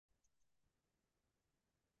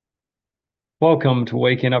Welcome to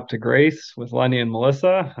Waking Up to Grace with Lenny and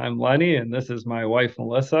Melissa. I'm Lenny, and this is my wife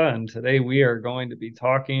Melissa. And today we are going to be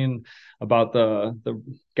talking about the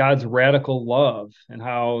God's radical love and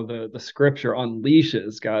how the Scripture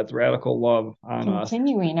unleashes God's radical love on us.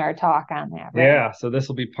 Continuing our talk on that, right? Yeah, so this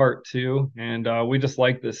will be part two, and we just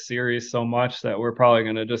like this series so much that we're probably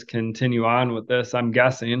going to just continue on with this. I'm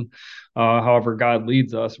guessing, however God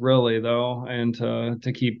leads us, really though, and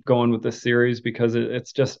to keep going with this series because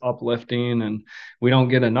it's just uplifting, and we don't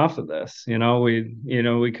get enough of this.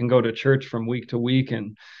 We can go to church from week to week,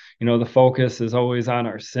 and the focus is always on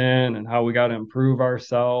our sin and how we got to improve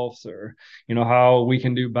ourselves, or how we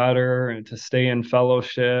can do better and to stay in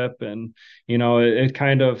fellowship. And it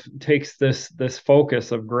kind of takes this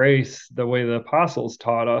focus of grace, the way the apostles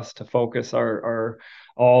taught us to focus our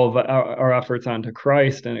all of our efforts onto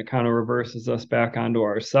Christ, and it kind of reverses us back onto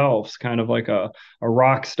ourselves, kind of like a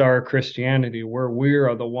rock star Christianity where we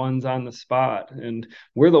are the ones on the spot, and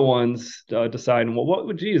we're the ones deciding, well, what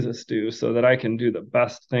would Jesus do so that I can do the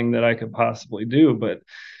best thing that I could possibly do. But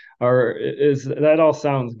or is that all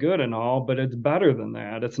sounds good and all, but it's better than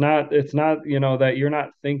that. It's not that you're not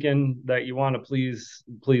thinking that you want to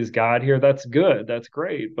please God here. That's good, that's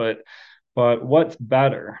great, but what's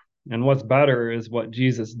better? And what's better is what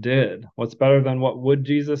Jesus did. What's better than what would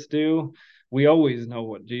Jesus do? We always know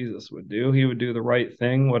what Jesus would do. He would do the right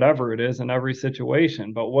thing, whatever it is, in every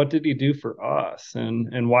situation. But what did he do for us?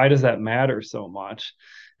 And why does that matter so much?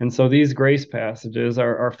 And so these grace passages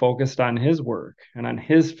are focused on his work and on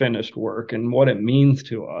his finished work and what it means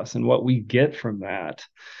to us and what we get from that.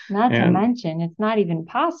 Not to And mention, it's not even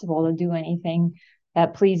possible to do anything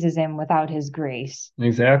that pleases him without his grace.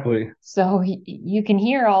 exactly. So you can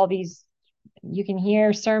hear all these, you can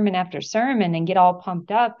hear sermon after sermon and get all pumped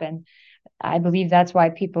up. And I believe that's why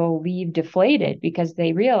people leave deflated because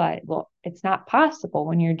they realize, well, it's not possible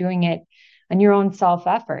when you're doing it on your own self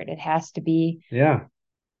effort. It has to be Yeah.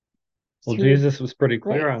 Well, through Jesus was pretty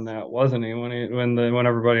clear on grace. that, wasn't he? When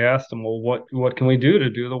everybody asked him, "Well, what can we do to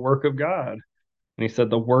do the work of God?" And he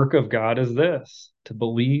said, "The work of God is this: to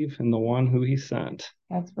believe in the one who He sent."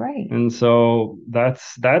 That's right. And so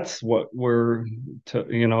that's what we're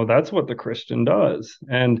to, that's what the Christian does.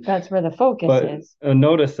 And That's where the focus but is.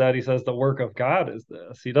 notice that he says the work of God is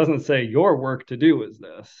this. He doesn't say your work to do is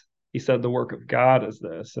this. He said the work of God is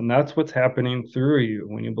this, and that's what's happening through you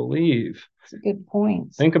when you believe. It's a good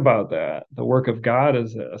point. Think about that. The work of God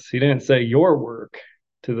is this. He didn't say your work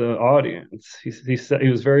to the audience. He said he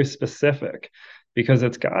was very specific because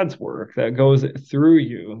it's God's work that goes through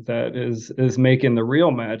you that is making the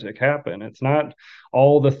real magic happen. It's not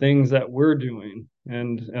all the things that we're doing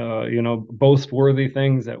and boast worthy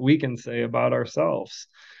things that we can say about ourselves.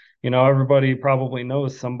 Everybody probably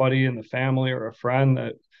knows somebody in the family or a friend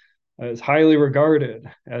that is highly regarded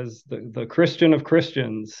as the Christian of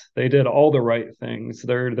Christians. They did all the right things.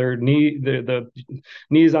 The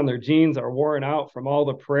knees on their jeans are worn out from all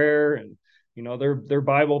the prayer, and their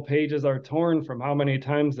Bible pages are torn from how many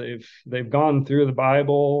times they've gone through the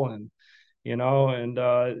Bible, and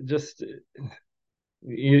just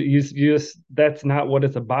you just that's not what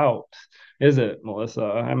it's about, is it, Melissa?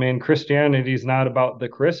 I mean, Christianity is not about the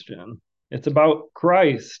Christian. It's about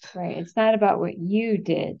Christ. Right. It's not about what you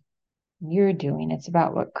did, you're doing. It's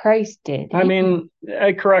about what Christ did. I He mean,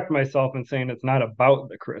 I correct myself in saying it's not about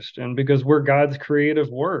the Christian because we're God's creative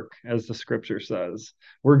work, as the scripture says.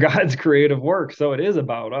 We're God's creative work, so it is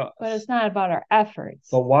about but us. it's not about our efforts.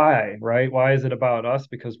 But why, right? Why is it about us?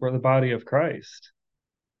 Because we're the body of Christ.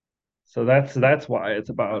 So that's why it's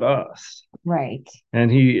about us. Right.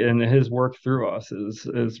 And his work through us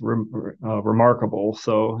is remarkable.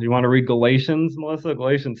 So you want to read Galatians, Melissa?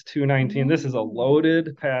 Galatians 2:19. This is a Mm.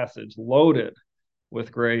 loaded passage, loaded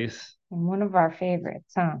with grace. And one of our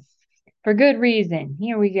favorites, huh? For good reason.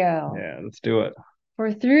 Here we go. Yeah, let's do it.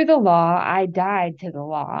 For through the law I died to the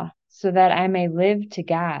law, so that I may live to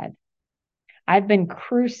God. I've been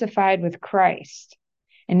crucified with Christ,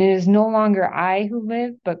 and it is no longer I who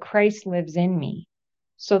live, but Christ lives in me.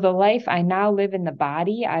 So the life I now live in the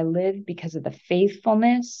body, I live because of the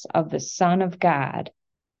faithfulness of the Son of God,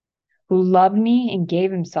 who loved me and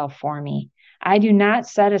gave himself for me. I do not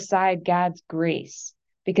set aside God's grace,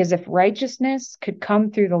 because if righteousness could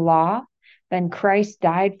come through the law, then Christ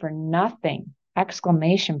died for nothing.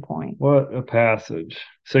 Exclamation point. What a passage.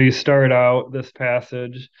 So you start out this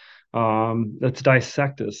passage. Let's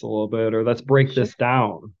dissect this a little bit, or let's break Sure. this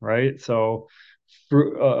down, right? So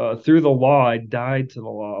through the law, I died to the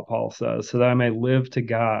law, Paul says, so that I may live to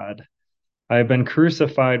God. I have been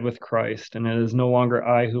crucified with Christ, and it is no longer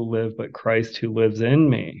I who live, but Christ who lives in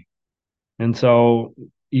me. And so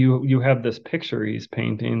you have this picture he's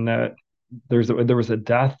painting that there was a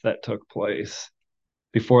death that took place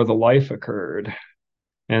before the life occurred.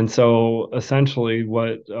 And so essentially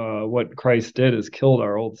what Christ did is killed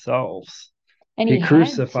our old selves. And He he had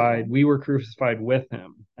crucified, to. we were crucified with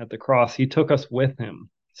him at the cross. He took us with him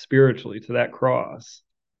spiritually to that cross,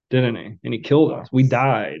 didn't he? And he killed us. We Yes.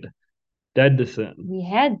 died, dead to sin. We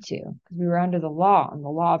had to because we were under the law, and the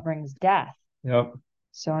law brings death. Yep.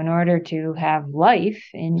 So in order to have life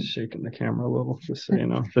Shaking the camera a little, just so you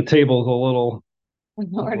know. The table's in a little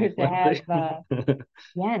order to have flimsy.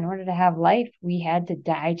 yeah, in order to have life, we had to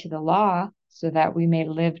die to the law so that we may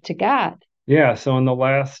live to God. Yeah, so in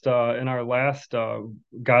our last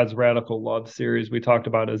God's Radical Love series, we talked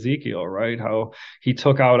about Ezekiel, right? How he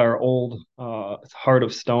took out our old heart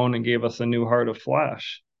of stone and gave us a new heart of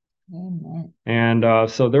flesh. Amen. And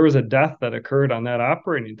so there was a death that occurred on that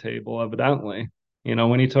operating table, evidently. You know,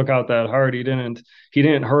 when he took out that heart, he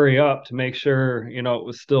didn't hurry up to make sure, it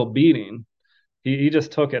was still beating. He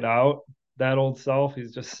just took it out, that old self.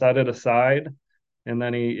 He's just set it aside, and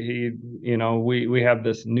then we have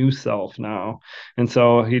this new self now. And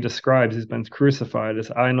so he describes he's been crucified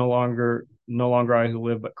as I no longer I who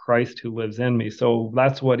live, but Christ who lives in me. So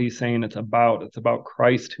that's what he's saying it's about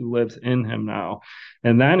Christ who lives in him now.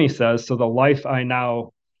 And then he says, so the life I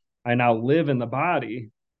now live in the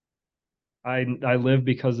body, I live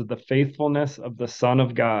because of the faithfulness of the Son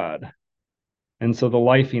of God. And so the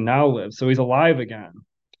life he now lives, so he's alive again.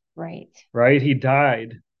 Right. Right? He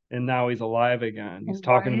died and now he's alive again. He's And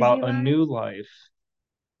why talking is he about a alive? new life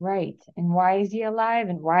Right. And why is he alive?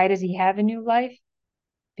 And why does he have a new life?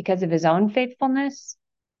 Because of his own faithfulness?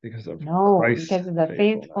 because of No, Christ's because of the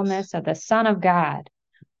faithfulness. faithfulness of the Son of God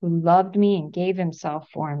who loved me and gave himself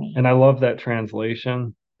for me. And I love that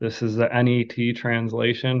translation. This is the NET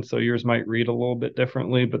translation, so yours might read a little bit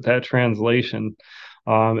differently, but that translation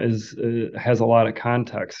is has a lot of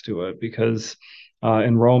context to it because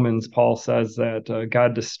in Romans, Paul says that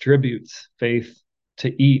God distributes faith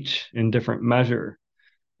to each in different measure.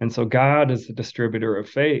 And so God is the distributor of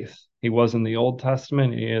faith. He was in the Old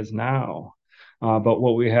Testament, he is now. But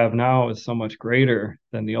what we have now is so much greater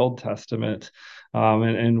than the Old Testament.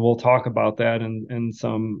 And we'll talk about that in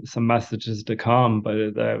some messages to come.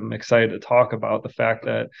 But I'm excited to talk about the fact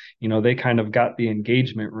that, they kind of got the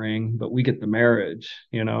engagement ring, but we get the marriage.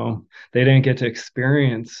 They didn't get to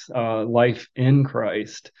experience life in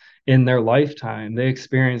Christ in their lifetime. They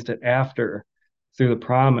experienced it after through the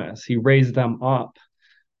promise. He raised them up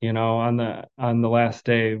on the last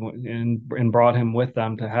day and brought him with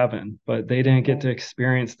them to heaven. But they didn't get to Right.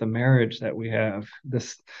 experience the marriage that we have,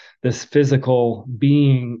 this physical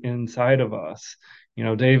being inside of us.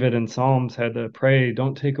 David in Psalms had to pray,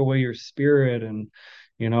 "Don't take away your spirit," and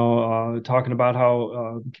talking about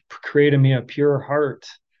how create in me a pure heart.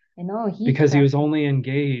 I know he Because he prayed. was only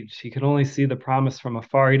engaged, he could only see the promise from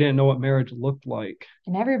afar. He didn't know what marriage looked like.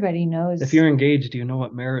 And everybody If knows you're engaged, you know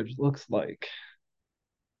what marriage looks like.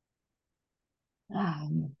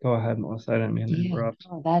 um, Go ahead, Melissa. I didn't mean to yeah, interrupt.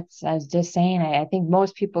 no, I was just saying, I think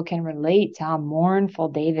most people can relate to how mournful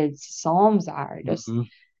David's Psalms are, just Mm-hmm.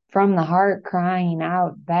 from the heart crying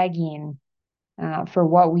out, begging for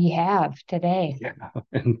what we have today. Yeah,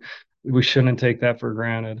 and we shouldn't take that for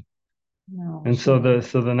granted. No, we And so the shouldn't.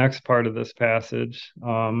 so the next part of this passage,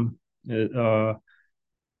 I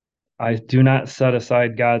do not set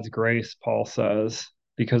aside God's grace, Paul says,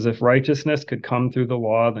 because if righteousness could come through the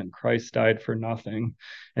law, then Christ died for nothing.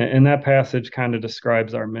 And that passage kind of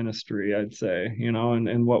describes our ministry, I'd say,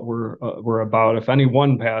 and what we're about. If any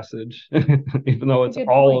one passage, even though That's a it's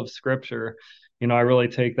good all point. of Scripture, I really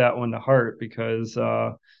take that one to heart because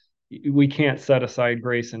we can't set aside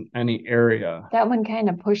grace in any area. That one kind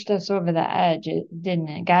of pushed us over the edge, didn't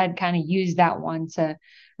it? God kind of used that one to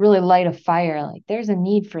really light a fire. Like, there's a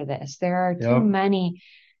need for this. There are too Yep. many,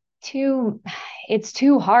 too, it's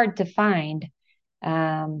too hard to find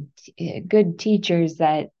good teachers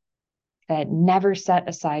that never set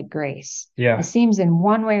aside grace. It Yeah. seems in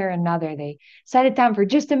one way or another, they set it down for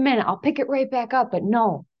just a minute. I'll pick it right back up. But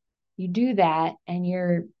no, you do that and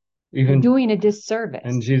you're Even doing a and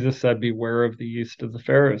disservice. Jesus said, "Beware of the yeast of the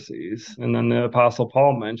Pharisees." And then the Apostle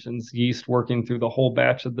Paul mentions yeast working through the whole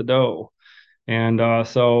batch of the dough. And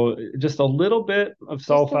so just a little bit of Just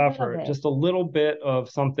self a little effort, bit. just a little bit of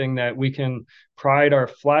something that we can pride our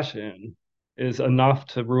flesh in is enough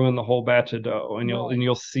to ruin the whole batch of dough. And you'll Right. and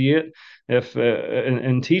you'll see it if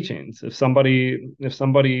in teachings. If somebody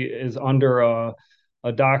is under a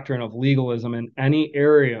doctrine of legalism in any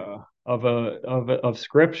area of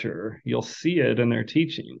scripture, you'll see it in their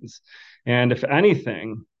teachings. And if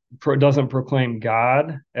anything, doesn't proclaim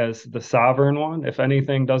God as the sovereign one, if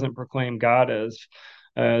anything, doesn't proclaim God as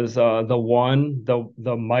as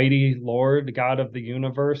the mighty Lord, God of the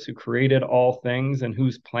universe, who created all things and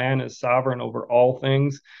whose plan is sovereign over all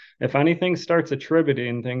things. If anything starts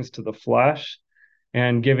attributing things to the flesh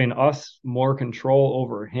and giving us more control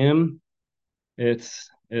over him, it's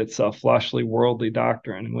a fleshly, worldly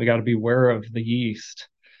doctrine, and we got to be aware of the yeast.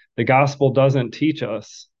 The gospel doesn't teach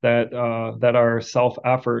us that our self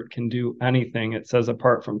effort can do anything. It says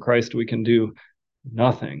apart from Christ we can do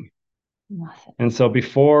nothing. Nothing. And so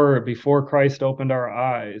before Christ opened our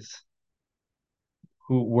eyes,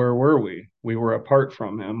 where were we? We were apart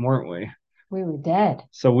from him, weren't we? We were dead.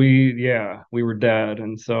 So we were dead.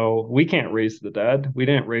 And so we can't raise the dead. We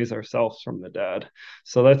didn't raise ourselves from the dead.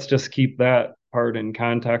 So let's just keep that part in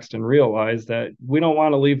context and realize that we don't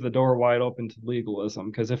want to leave the door wide open to legalism,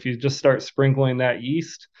 because if you just start sprinkling that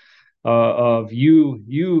yeast of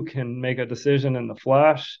you can make a decision in the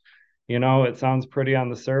flesh, it sounds pretty on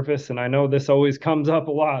the surface. And I know this always comes up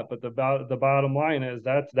a lot, but the bottom line is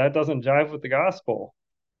that doesn't jive with the gospel.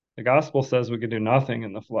 The gospel says we could do nothing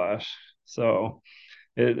in the flesh. So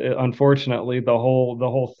unfortunately, the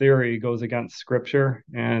whole theory goes against scripture,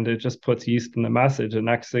 and it just puts yeast in the message. And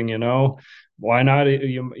next thing you know, why not?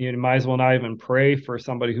 You might as well not even pray for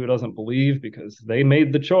somebody who doesn't believe, because they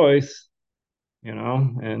made the choice.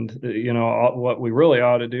 And what we really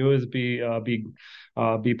ought to do is be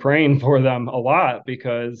praying for them a lot,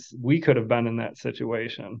 because we could have been in that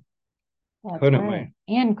situation, That's couldn't right.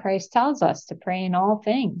 we? And Christ tells us to pray in all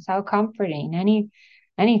things. How comforting.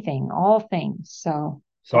 Anything, all things. So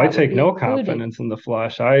So I that would take be no included. confidence in the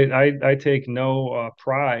flesh. I take no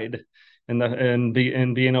pride in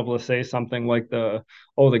being able to say something like the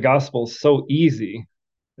gospel's so easy.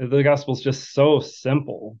 The gospel's just so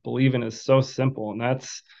simple. Believing is so simple, and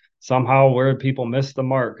that's somehow where people miss the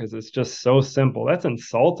mark, because it's just so simple. That's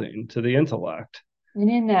insulting to the intellect. And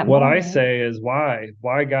in that What I moment, say is, why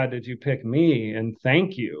God did you pick me? And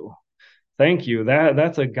thank you.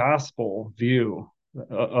 That's a gospel view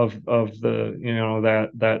of the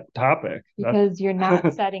that topic. because you're not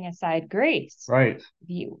That setting aside grace. right.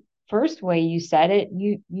 The first way you said it,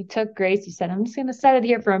 you took grace, you said, I'm just gonna set it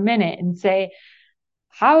here for a minute and say,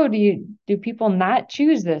 how do people not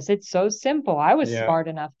choose this? It's so simple. I was Yeah. smart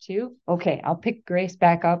enough to. Okay, I'll pick grace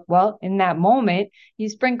back up. Well, in that moment, you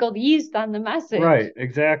sprinkled yeast on the message. Right,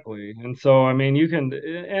 exactly. And so, I mean, you can,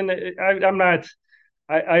 and I'm not,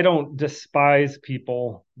 I don't despise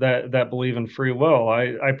people that believe in free will.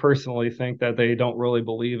 I personally think that they don't really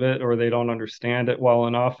believe it, or they don't understand it well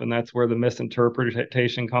enough, and that's where the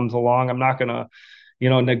misinterpretation comes along. I'm not going to,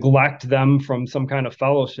 neglect them from some kind of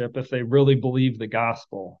fellowship if they really believe the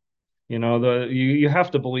gospel. You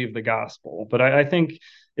have to believe the gospel, but I think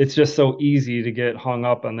it's just so easy to get hung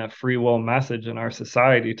up on that free will message in our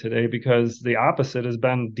society today, because the opposite has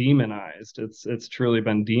been demonized. It's truly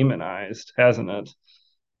been demonized, hasn't it?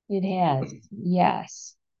 It has.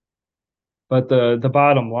 Yes. But the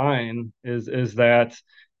bottom line is that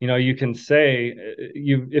you can say,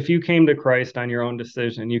 if you came to Christ on your own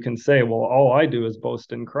decision, you can say, well, all I do is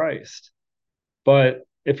boast in Christ. But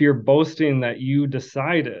if you're boasting that you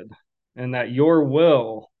decided and that your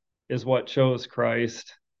will is what chose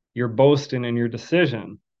Christ, you're boasting in your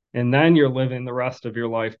decision. And then you're living the rest of your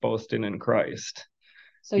life boasting in Christ.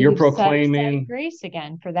 So You're you've set aside proclaiming, grace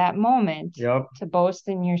again for that moment yep, to boast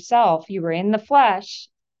in yourself. You were in the flesh,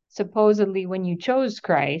 supposedly when you chose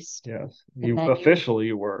Christ, yes, and you then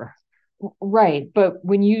officially were. right, but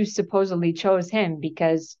when you supposedly chose him,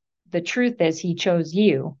 because the truth is he chose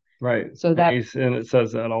you. Right. So that And it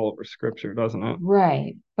says that all over scripture, doesn't it?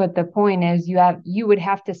 right. But the point is you would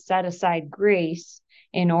have to set aside grace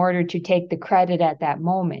in order to take the credit at that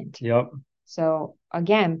moment. Yep. So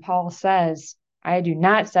again, Paul says, I do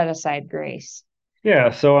not set aside grace.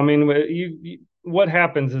 Yeah. So, I mean, what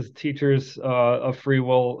happens is teachers of free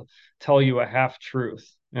will tell you a half truth,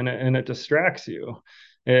 and it distracts you.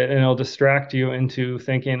 And it'll distract you into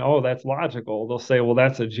thinking, oh, that's logical. They'll say, well,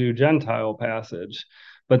 that's a Jew Gentile passage.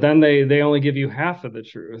 But then they only give you half of the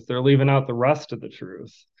truth. They're leaving out the rest of the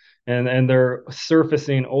truth. And they're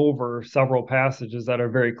surfacing over several passages that are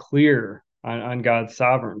very clear on God's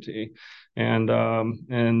sovereignty. And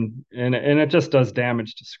it just does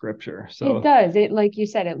damage to scripture. It So, does. It, like you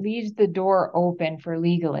said, it leaves the door open for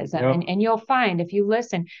legalism. yep. And you'll find if you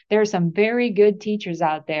listen, there are some very good teachers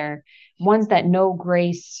out there, ones that know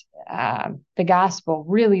grace, the gospel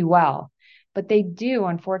really well. But they do,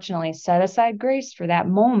 unfortunately, set aside grace for that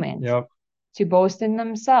moment Yep. to boast in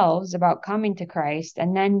themselves about coming to Christ.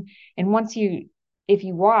 And once if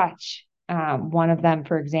you watch one of them,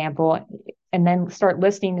 for example, and then start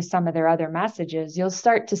listening to some of their other messages, you'll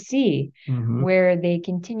start to see Hmm. where they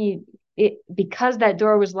continue. because that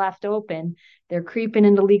door was left open, they're creeping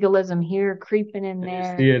into legalism here, creeping in And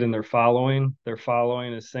you see there. it in their following. Their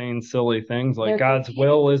following is saying silly things like They're God's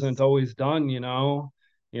will isn't confused. always done, you know.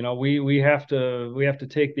 We have to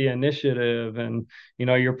take the initiative, and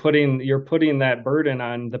you're putting that burden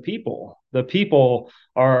on the people. The people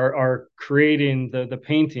are creating the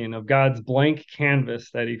painting of God's blank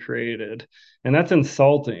canvas that he created. And that's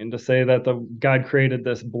insulting to say that the God created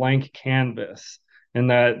this blank canvas and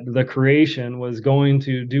that the creation was going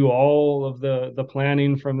to do all of the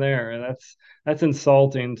planning from there. And that's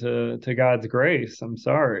insulting to God's grace. I'm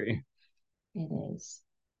sorry. It is.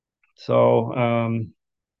 So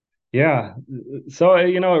yeah. So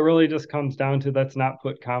it really just comes down to let's not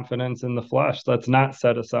put confidence in the flesh. Let's not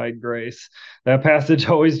set aside grace. That passage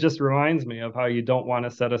always just reminds me of how you don't want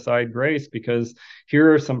to set aside grace, because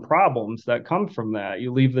here are some problems that come from that.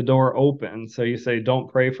 You leave the door open. So you say, don't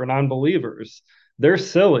pray for non-believers. They're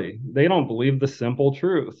silly. They don't believe the simple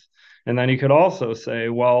truth. And then you could also say,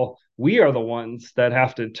 well, we are the ones that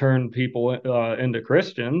have to turn people into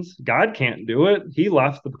Christians. God can't do it. He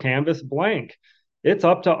left the canvas blank. It's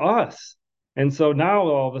up to us. And so now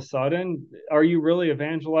all of a sudden, are you really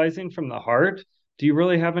evangelizing from the heart? Do you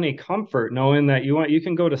really have any comfort knowing that you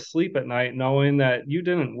can go to sleep at night knowing that you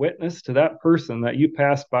didn't witness to that person that you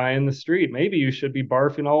passed by in the street? Maybe you should be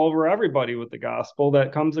barfing all over everybody with the gospel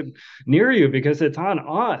that comes near you, because it's on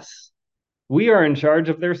us. We are in charge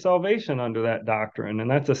of their salvation under that doctrine,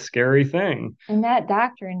 and that's a scary thing. And that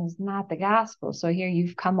doctrine is not the gospel. So here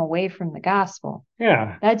you've come away from the gospel.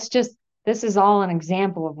 Yeah. That's just, this is all an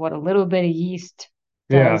example of what a little bit of yeast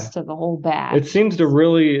does Yeah. to the whole It batch. seems to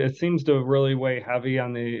really it seems to really weigh heavy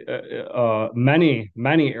on the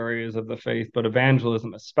many areas of the faith, but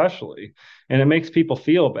evangelism especially, and it makes people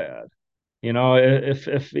feel bad.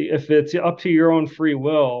 If it's up to your own free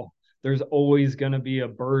will, there's always going to be a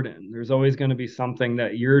burden. There's always going to be something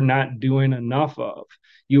that you're not doing enough of.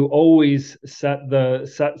 You always set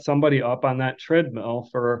somebody up on that treadmill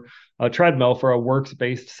for a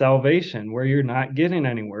works-based salvation where you're not getting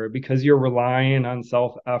anywhere because you're relying on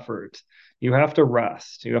self-effort. You have to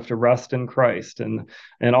rest. You have to rest in Christ. And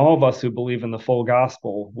all of us who believe in the full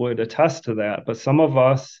gospel would attest to that. But some of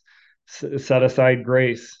us set aside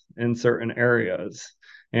grace in certain areas.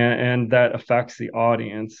 And that affects the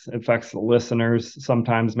audience, affects the listeners,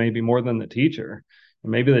 sometimes maybe more than the teacher.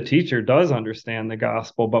 Maybe the teacher does understand the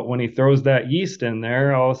gospel, but when he throws that yeast in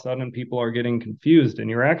there, all of a sudden people are getting confused and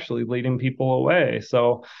you're actually leading people away.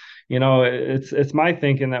 So, it's my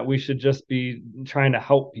thinking that we should just be trying to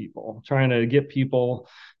help people, trying to get people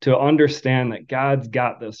to understand that God's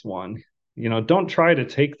got this one. Don't try to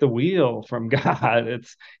take the wheel from God.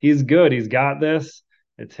 He's good. He's got this.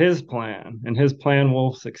 It's his plan, and his plan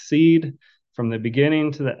will succeed from the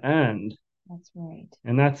beginning to the end. That's right.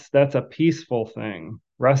 And that's a peaceful thing.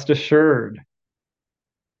 Rest assured.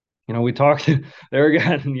 We talk there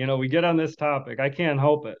again, we get on this topic. I can't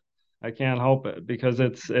help it. I can't help it because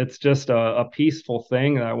it's just a peaceful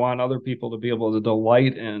thing that I want other people to be able to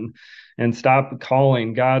delight in, and stop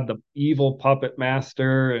calling God the evil puppet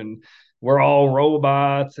master and we're all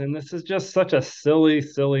robots. And this is just such a silly,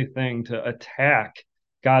 silly thing to attack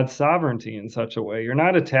God's sovereignty in such a way. You're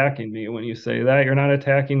not attacking me when you say that. You're not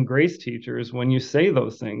attacking grace teachers when you say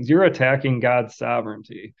those things. You're attacking God's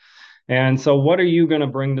sovereignty. And so what are you going to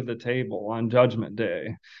bring to the table on judgment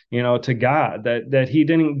day, to God that he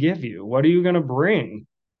didn't give you? What are you going to bring?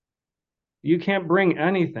 You can't bring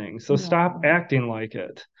anything. So stop No. acting like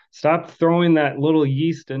it. Stop throwing that little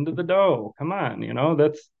yeast into the dough. Come on,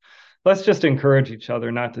 let's just encourage each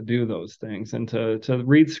other not to do those things and to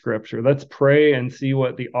read scripture. Let's pray and see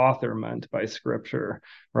what the author meant by scripture,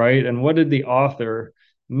 right? And what did the author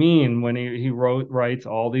mean when he writes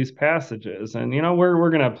all these passages? And we're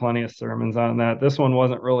gonna have plenty of sermons on that. This one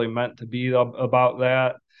wasn't really meant to be about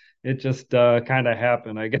that. It just kind of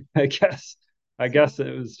happened. I guess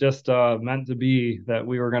it was just meant to be that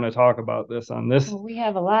we were going to talk about this on this. Well, we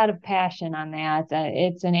have a lot of passion on that.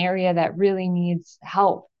 It's an area that really needs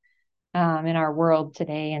help in our world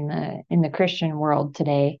today, in the Christian world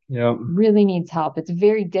today. Yeah. Really needs help. It's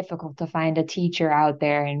very difficult to find a teacher out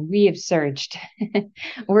there, and we have searched.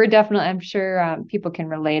 We're definitely, I'm sure people can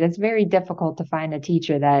relate. It's very difficult to find a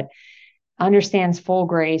teacher that understands full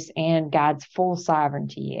grace and God's full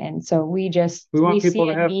sovereignty. And so We we want see people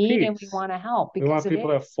to a have need and we peace. want to help We because want it people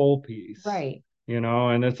to have is. full peace. Right.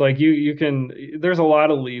 And it's like you can there's a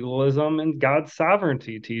lot of legalism in God's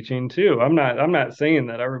sovereignty teaching too. I'm not saying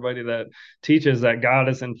that everybody that teaches that God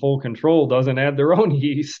is in full control doesn't add their own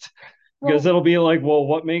yeast. Because Well, it'll be like, well,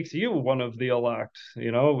 what makes you one of the elect?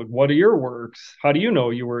 What are your works? How do you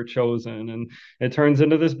know you were chosen? And it turns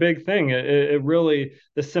into this big thing. It really,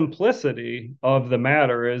 the simplicity of the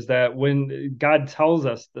matter is that when God tells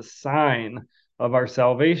us the sign of our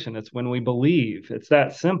salvation, it's when we believe. It's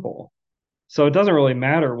that simple. So it doesn't really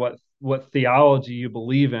matter what theology you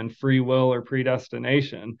believe in, free will or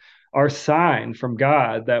predestination. Our sign from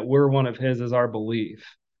God that we're one of his is our belief.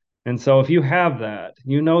 And so if you have that,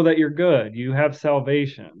 you know that you're good, you have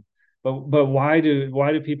salvation. But why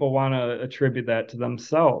do people want to attribute that to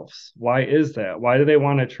themselves? Why is that? Why do they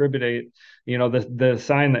want to attribute, the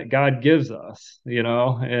sign that God gives us,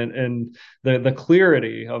 and the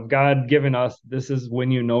clarity of God giving us, this is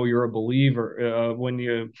when you know you're a believer, when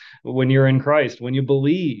you're in Christ, when you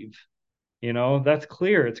believe, that's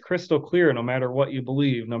clear. It's crystal clear. No matter what you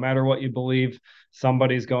believe, no matter what you believe,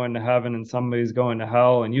 somebody's going to heaven and somebody's going to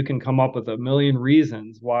hell. And you can come up with a million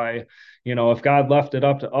reasons why, if God left it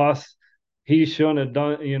up to us, he shouldn't have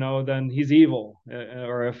done, then he's evil.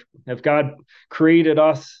 Or if God created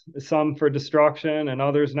us, some for destruction and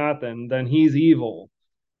others not, then he's evil.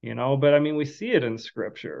 But I mean, we see it in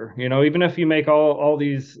scripture, even if you make all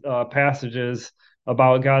these passages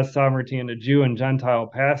about God's sovereignty into Jew and Gentile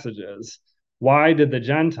passages, why did the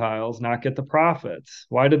Gentiles not get the prophets?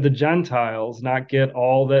 Why did the Gentiles not get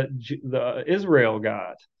all that the Israel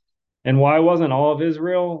got? And why wasn't all of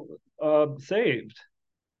Israel saved?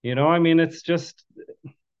 I mean, it's just,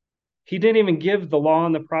 he didn't even give the law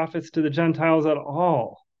and the prophets to the Gentiles at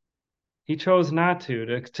all. He chose not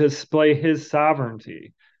to display his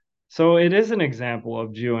sovereignty. So it is an example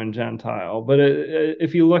of Jew and Gentile, but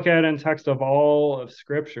if you look at it in text of all of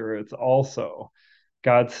Scripture, it's also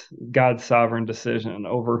God's sovereign decision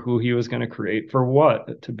over who he was going to create for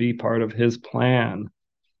what to be part of his plan.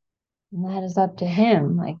 and that is up to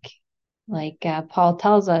him. Like Paul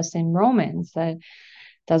tells us in Romans, that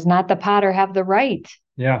does not the potter have the right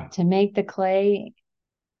Yeah, to make the clay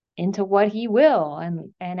into what he will?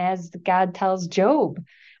 And as God tells Job,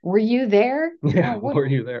 were you there? yeah. What Were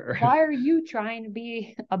you there? why are you trying to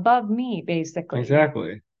be above me, basically?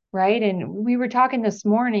 Exactly. Right? And we were talking this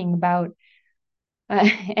morning about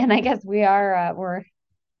and I guess we're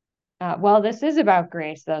well, this is about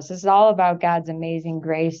grace, though. So this is all about God's amazing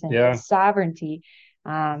grace and Yeah, his sovereignty.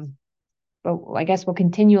 Um, but I guess we'll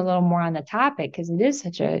continue a little more on the topic because it is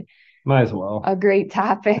such might as well. a great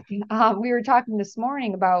topic. We were talking this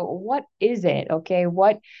morning about what is it? Okay,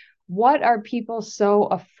 what are people so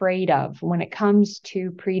afraid of when it comes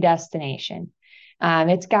to predestination?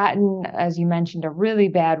 It's gotten, as you mentioned, a really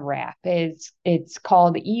bad rap. It's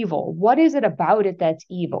called evil. What is it about it that's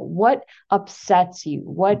evil? What upsets you?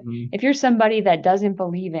 What Mhm. if you're somebody that doesn't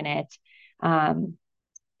believe in it? Um,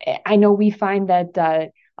 I know we find that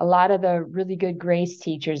a lot of the really good grace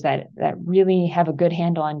teachers that really have a good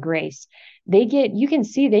handle on grace, you can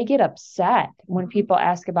see they get upset when people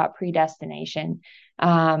ask about predestination.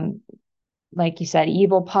 Um, like you said,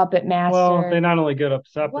 evil puppet Well, master. they not only get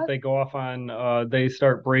upset, but What they go off they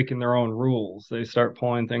start breaking their own rules. They start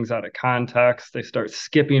pulling things out of context. They start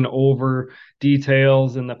skipping over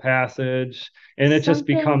details in the passage, and it just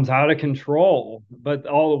becomes something out of control. But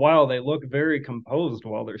all the while, they look very composed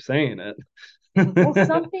while they're saying well, it.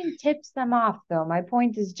 something tips them off, though. My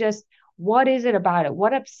point is just what is it about it?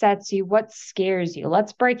 What upsets you? What scares you?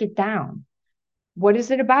 Let's break it down. What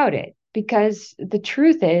is it about it? Because the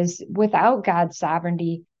truth is, without God's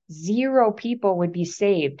sovereignty, zero people would be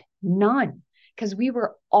saved. None. Because we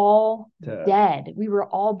were all Dead. dead. We were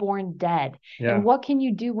all born dead. And Yeah. what can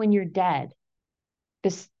you do when you're dead?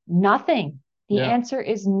 This nothing. The Yeah. answer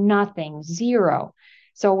is nothing, zero.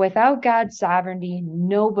 So without God's sovereignty,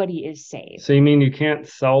 nobody is saved. So you mean you can't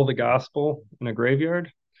sell the gospel in a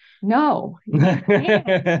graveyard? No, you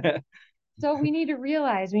can't. So we need to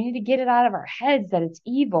realize, we need to get it out of our heads that it's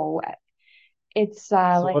evil. It's So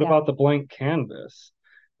like what a about the blank canvas?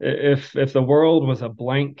 If the world was a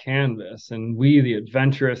blank canvas and we, the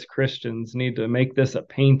adventurous Christians, need to make this a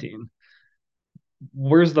painting,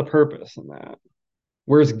 where's the purpose in that?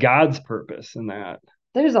 Where's God's purpose in that?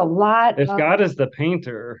 there's a lot If of God is the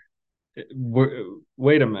painter,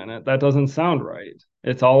 wait a minute, that doesn't sound right.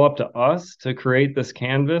 It's all up to us to create this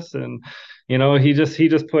canvas, and he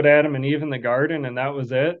just put Adam and Eve in the garden, and that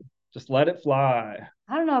was it. Just let it fly.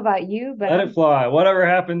 I don't know about you, but Let it fly. Whatever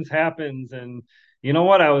happens, happens. And you know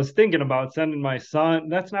what? I was thinking about sending my son.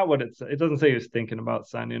 That's not what it doesn't say he was thinking about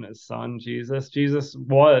sending his son, Jesus. Jesus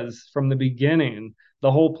was from the beginning.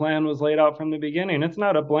 The whole plan was laid out from the beginning. It's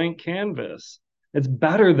not a blank canvas. It's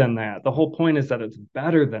better than that. The whole point is that it's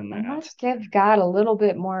better than and that. let's give God a little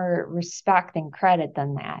bit more respect and credit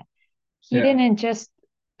than that. He Yeah. didn't just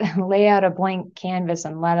lay out a blank canvas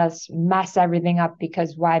and let us mess everything up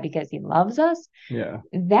because why? Because he loves us. Yeah.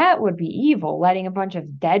 That would be evil, letting a bunch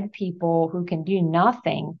of dead people who can do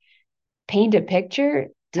nothing paint a picture.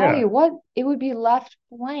 Tell Yeah. you what, it would be left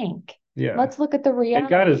blank. Yeah. Let's look at the And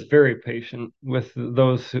God is reality. very patient with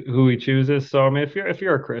those who he chooses. So I mean, if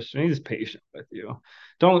you're a Christian, he's patient with you.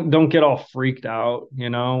 Don't get all freaked out, you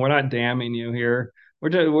know. We're not damning you here.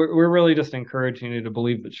 We're really just encouraging you to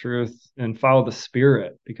believe the truth and follow the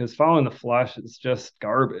spirit, because following the flesh is just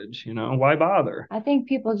garbage, you know. Why bother? I think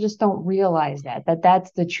people just don't realize that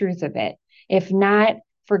that's the truth of it. If not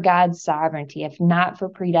for God's sovereignty, if not for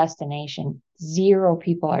predestination, zero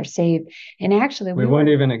people are saved. And actually, We we wouldn't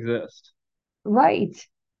were even exist. right.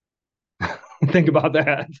 Think about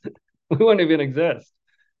that. We wouldn't even exist.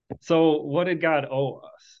 So what did God owe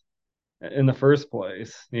us in the first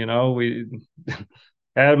place? You know, we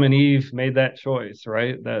Adam and Eve made that choice,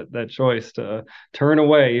 right? That choice to turn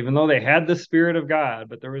away, even though they had the spirit of God,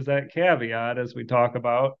 but there was that caveat as we talk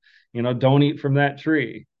about, you know, don't eat from that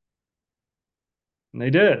tree. And they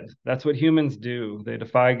did. That's what humans do. They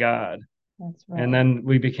defy God. That's And right. then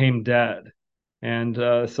we became dead. And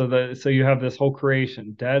so you have this whole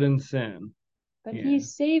creation, dead in sin. But Yeah. he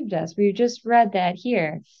saved us. We just read that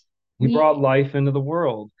here. He brought We life into the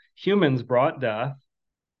world. Humans brought death.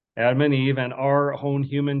 Adam and Eve and our own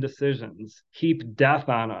human decisions heap death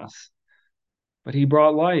on us, but he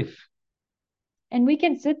brought life. and we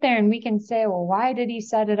can sit there and we can say, well, why did he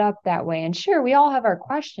set it up that way? And sure, we all have our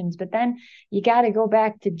questions, but then you got to go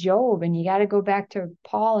back to Job and you got to go back to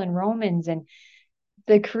Paul and Romans, and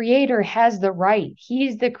the creator has the right.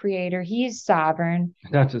 He's the creator, he's sovereign.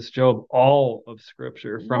 Not just Job, all of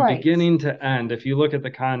scripture from Right. beginning to end. If you look at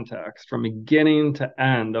the context from beginning to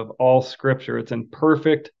end of all scripture, it's in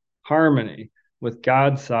perfect harmony with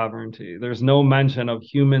God's sovereignty. There's no mention of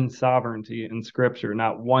human sovereignty in scripture,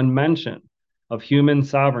 not one mention of human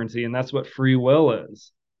sovereignty. And that's what free will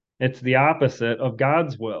is. It's the opposite of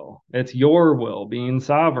God's will. It's your will being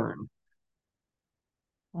sovereign.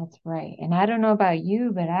 That's right. And I don't know about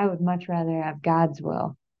you, but I would much rather have God's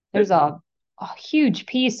will. There's a huge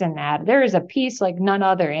peace in that. There is a peace like none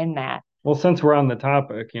other in that. Well, since we're on the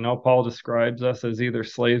topic, you know, Paul describes us as either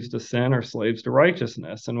slaves to sin or slaves to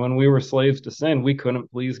righteousness. And when we were slaves to sin, we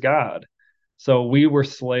couldn't please God. So we were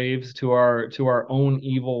slaves to our own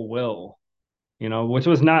evil will, you know, which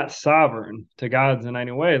was not sovereign to God's in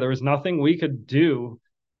any way. There was nothing we could do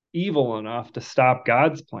evil enough to stop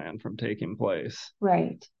God's plan from taking place.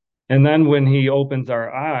 Right. And then when he opens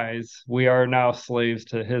our eyes, we are now slaves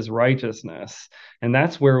to his righteousness. And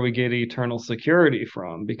that's where we get eternal security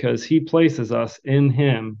from, because he places us in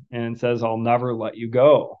him and says, I'll never let you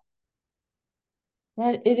go.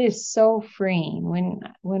 That it is so freeing.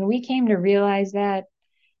 When we came to realize that,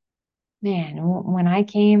 man, when I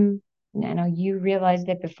came, I know you realized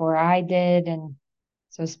it before I did. And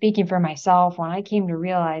so speaking for myself, when I came to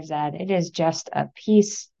realize that it is just a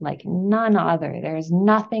peace like none other, there is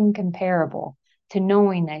nothing comparable to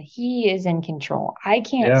knowing that he is in control. I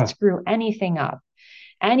can't Yeah. screw anything up.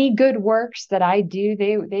 Any good works that I do,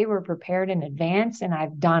 they were prepared in advance and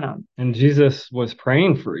I've done them. And Jesus was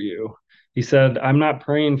praying for you. He said, I'm not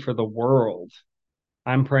praying for the world.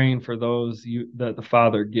 I'm praying for those that the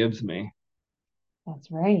Father gives me.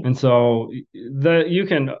 That's right. And so you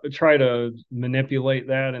can try to manipulate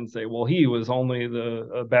that and say, well, he was only the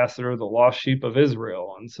ambassador of the lost sheep of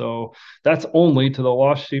Israel. And so that's only to the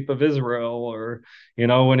lost sheep of Israel. Or, you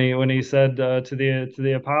know, when he said to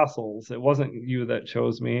the apostles, it wasn't you that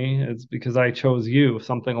chose me, it's because I chose you,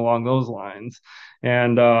 something along those lines.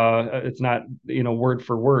 And it's not, you know, word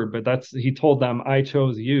for word, but that's he told them, I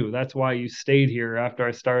chose you. That's why you stayed here after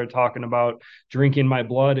I started talking about drinking my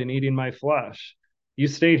blood and eating my flesh. You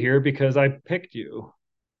stayed here because I picked you.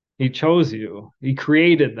 He chose you. He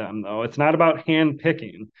created them, though. It's not about hand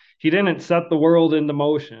picking. He didn't set the world into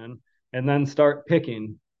motion and then start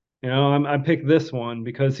picking. You know, I picked this one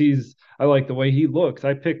because I like the way he looks.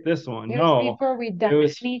 I picked this one. It was No, before we'd it done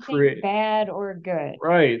was anything bad or good.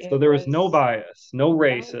 right. So It there was no was, bias, no no,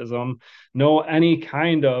 racism, no any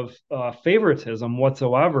kind of favoritism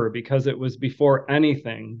whatsoever, because it was before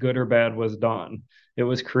anything good or bad was done. It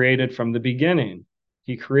was created from the beginning.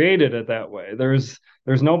 He created it that way. There's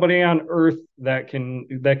nobody on earth that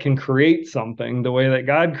can create something the way that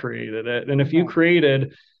God created it. And if you right.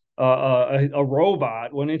 created a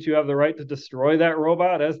robot, wouldn't you have the right to destroy that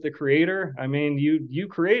robot as the creator? I mean, you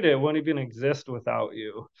created it, wouldn't even exist without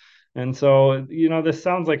you. And so, you know, this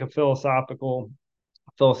sounds like a philosophical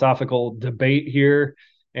debate here.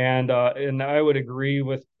 And I would agree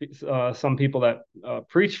with some people that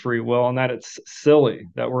preach free will, and that it's silly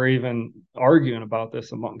that we're even arguing about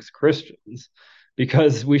this amongst Christians,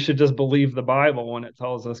 because we should just believe the Bible when it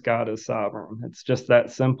tells us God is sovereign. It's just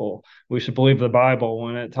that simple. We should believe the Bible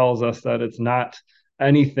when it tells us that it's not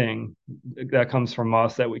anything that comes from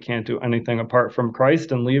us, that we can't do anything apart from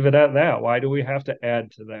Christ, and leave it at that. Why do we have to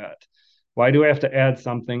add to that? Why do we have to add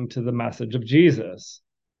something to the message of Jesus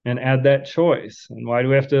and add that choice? And why do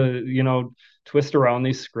we have to, twist around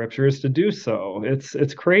these scriptures to do so?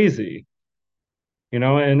 It's crazy.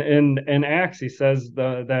 And in Acts, he says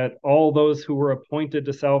that all those who were appointed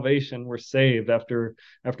to salvation were saved after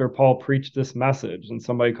Paul preached this message. And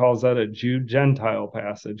somebody calls that a Jew-Gentile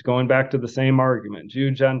passage, going back to the same argument,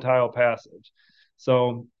 Jew-Gentile passage.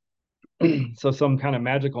 So, so some kind of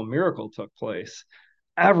magical miracle took place.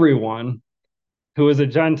 Everyone who is a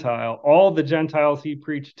Gentile, all the Gentiles he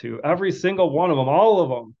preached to, every single one of them, all of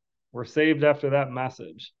them were saved after that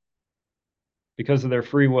message because of their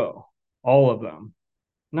free will, all of them.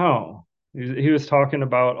 No, he was talking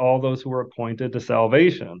about all those who were appointed to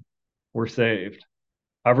salvation were saved.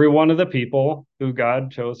 Every one of the people who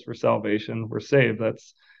God chose for salvation were saved.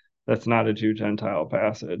 That's not a Jew-Gentile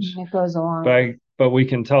passage. It goes along. But we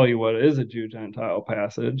can tell you what is a Jew-Gentile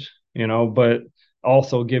passage, but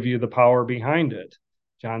also give you the power behind it.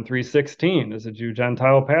 John 3:16 is a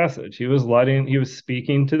Jew-Gentile passage. He was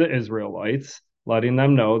speaking to the Israelites, letting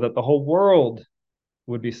them know that the whole world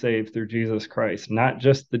would be saved through Jesus Christ, not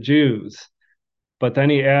just the Jews. But then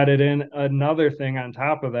he added in another thing on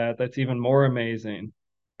top of that that's even more amazing.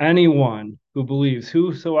 Anyone who believes,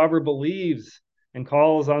 whosoever believes and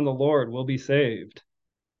calls on the Lord will be saved.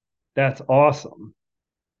 That's awesome.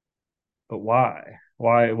 But why?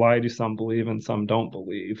 Why do some believe and some don't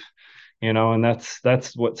believe? And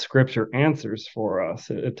that's what scripture answers for us.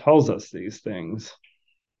 It tells us these things.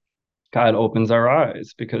 God opens our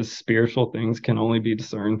eyes because spiritual things can only be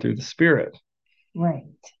discerned through the Spirit. Right.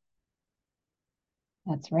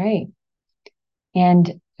 That's right.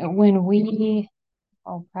 And when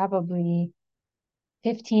probably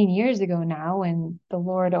 15 years ago now, when the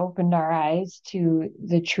Lord opened our eyes to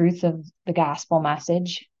the truth of the gospel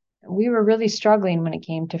message, we were really struggling when it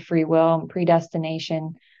came to free will and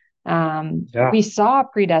predestination. We saw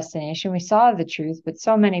predestination, we saw the truth, but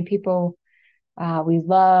so many people we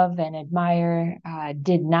love and admire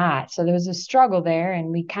did not. So there was a struggle there, and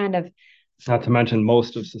we kind of, not to mention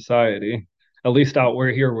most of society, at least out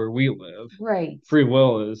where we live. Right. Free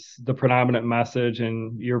will is the predominant message,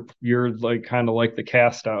 and you're like kind of like the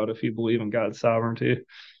cast out if you believe in God's sovereignty.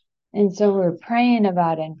 And so we're praying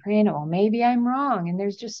about it and praying, well, maybe I'm wrong. And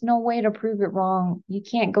there's just no way to prove it wrong. You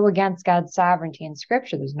can't go against God's sovereignty in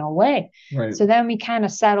scripture. There's no way. Right. So then we kind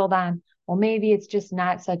of settled on, well, maybe it's just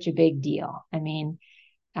not such a big deal. I mean,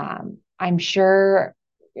 I'm sure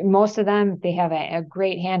most of them, they have a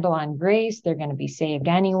great handle on grace. They're going to be saved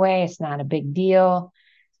anyway. It's not a big deal.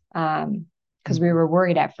 Because we were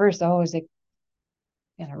worried at first, is it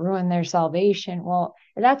going to ruin their salvation? Well,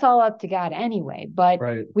 that's all up to God anyway. But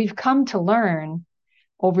We've come to learn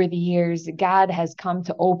over the years, God has come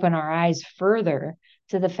to open our eyes further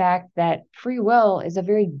to the fact that free will is a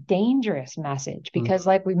very dangerous message because,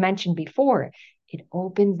 like we mentioned before, it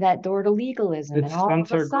opens that door to legalism. And all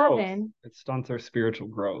of a sudden, it stunts our spiritual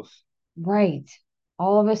growth. Right.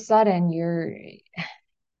 All of a sudden, you're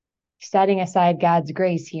setting aside God's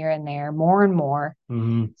grace here and there more and more.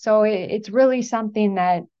 Mm-hmm. So it's really something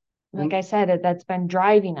that, like I said, that's been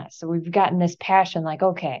driving us. So we've gotten this passion like,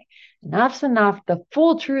 okay, enough's enough. The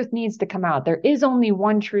full truth needs to come out. There is only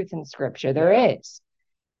one truth in scripture. There is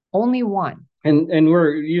only one. And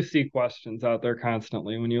you see questions out there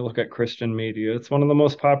constantly when you look at Christian media. It's one of the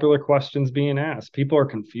most popular questions being asked. People are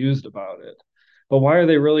confused about it. But why are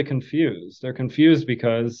they really confused? They're confused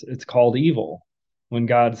because it's called evil when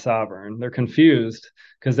God's sovereign. They're confused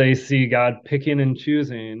because they see God picking and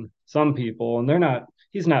choosing some people, and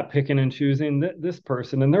he's not picking and choosing this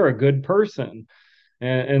person, and they're a good person,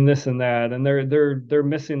 and this and that, and they're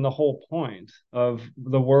missing the whole point of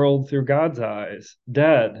the world through God's eyes.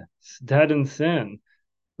 Dead in sin.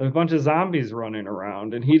 There's a bunch of zombies running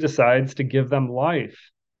around, and he decides to give them life.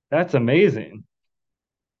 That's amazing.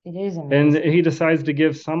 It is amazing. And he decides to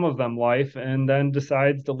give some of them life, and then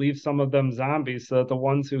decides to leave some of them zombies so that the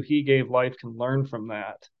ones who he gave life can learn from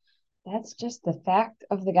that. That's just the fact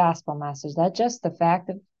of the gospel message. That's just the fact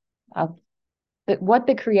of what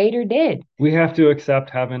the Creator did. We have to accept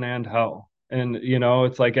heaven and hell. And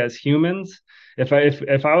it's like, as humans, if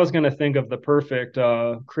I was going to think of the perfect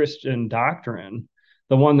Christian doctrine,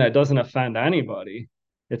 the one that doesn't offend anybody,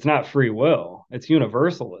 it's not free will, it's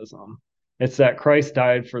universalism. It's that Christ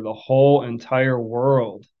died for the whole entire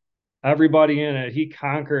world. Everybody in it, he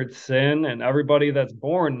conquered sin, and everybody that's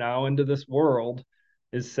born now into this world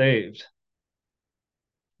is saved.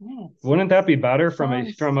 Yeah, Wouldn't that be better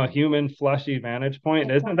sounds, from a human fleshy vantage point?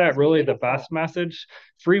 that Isn't that sounds really the beautiful. best message?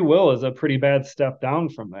 Free will is a pretty bad step down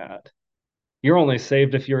from that. You're only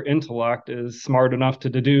saved if your intellect is smart enough to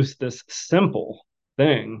deduce this simple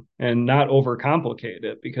thing and not overcomplicate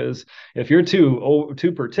it. Because if you're too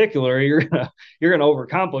particular, you're gonna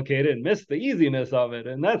overcomplicate it and miss the easiness of it,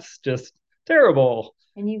 and that's just terrible.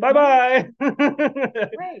 And you've Bye bye.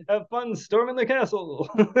 right. Have fun storming the castle.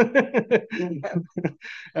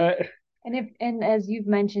 uh, And as you've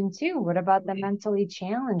mentioned too, what about the mentally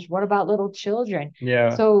challenged? What about little children? yeah,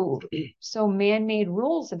 So man-made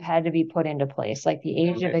rules have had to be put into place, like the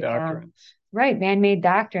age of doctrines. right, man-made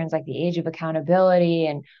doctrines like the age of accountability,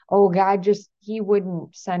 and oh, God just he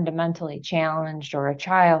wouldn't send a mentally challenged or a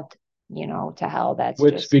child, to hell. That's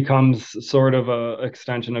Which just becomes sort of a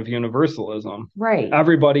extension of universalism. right.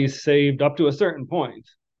 Everybody's saved up to a certain point,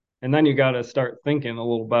 and then you got to start thinking a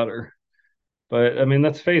little better. But I mean,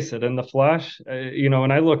 let's face it, in the flesh,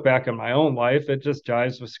 when I look back on my own life, it just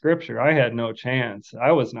jives with scripture. I had no chance.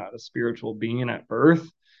 I was not a spiritual being at birth.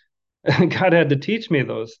 God had to teach me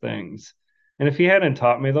those things. And if he hadn't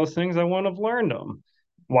taught me those things, I wouldn't have learned them.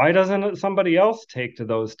 Why doesn't somebody else take to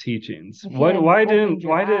those teachings? If he What hadn't why opened didn't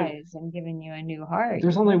your why did eyes and given you a new heart,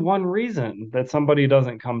 there's you only wouldn't. one reason that somebody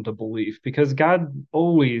doesn't come to belief, because God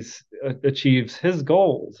always achieves his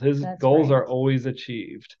goals. His That's goals right. are always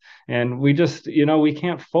achieved. And we just, we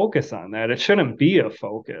can't focus on that. It shouldn't be a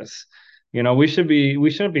focus. We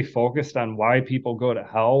shouldn't be focused on why people go to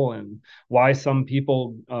hell and why some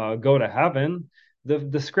people go to heaven.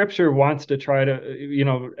 The scripture wants to try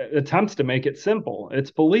to, attempts to make it simple.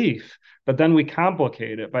 It's belief, but then we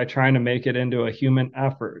complicate it by trying to make it into a human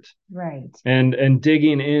effort Right. and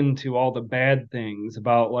digging into all the bad things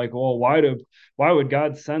about, like, well, why would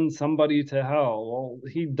God send somebody to hell? Well,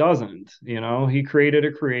 he doesn't. He created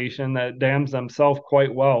a creation that damns themselves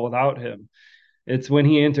quite well without him. It's when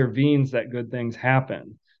he intervenes that good things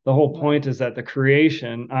happen. The whole point is that the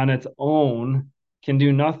creation on its own can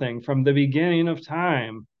do nothing from the beginning of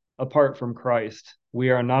time. Apart from Christ,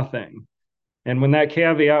 we are nothing. And when that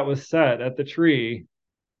caveat was set at the tree,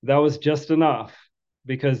 that was just enough,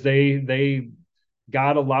 because they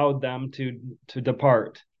God allowed them to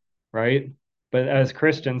depart, right? But as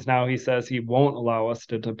Christians now, he says he won't allow us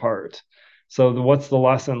to depart. So what's the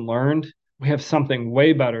lesson learned? We have something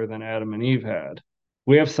way better than Adam and Eve had.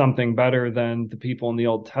 We have something better than the people in the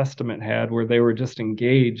Old Testament had, where they were just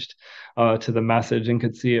engaged to the message and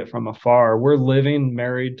could see it from afar. We're living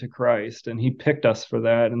married to Christ, and he picked us for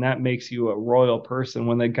that. And that makes you a royal person.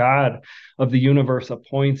 When the God of the universe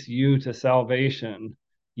appoints you to salvation,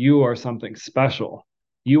 you are something special.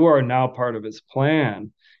 You are now part of his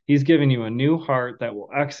plan. He's given you a new heart that will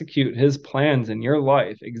execute his plans in your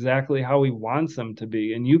life exactly how he wants them to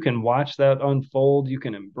be. And you can watch that unfold. You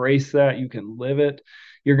can embrace that. You can live it.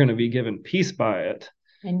 You're going to be given peace by it.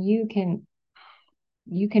 And you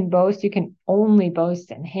can boast, you can only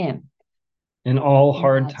boast in him. In all And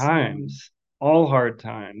hard that's when, times. All hard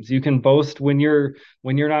times. You can boast when you're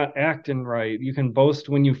not acting right. You can boast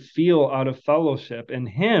when you feel out of fellowship. In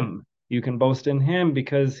him, you can boast in him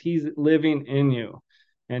because he's living in you,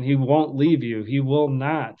 and he won't leave you. He will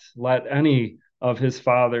not let any of his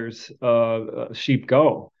father's sheep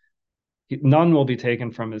go. None will be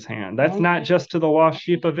taken from his hand. That's not any just to the lost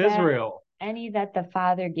sheep any of that Israel. any that the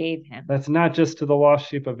Father gave him. That's not just to the lost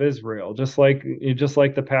sheep of Israel. Just like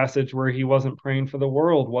the passage where he wasn't praying for the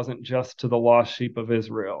world wasn't just to the lost sheep of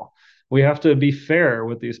Israel. We have to be fair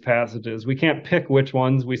with these passages. We can't pick which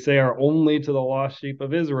ones we say are only to the lost sheep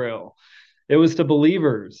of Israel. It was to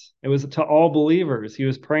believers. It was to all believers. He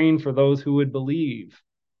was praying for those who would believe.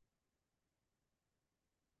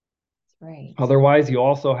 That's right. Otherwise, you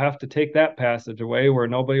also have to take that passage away where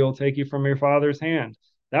nobody will take you from your father's hand.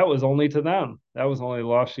 That was only to them. That was only the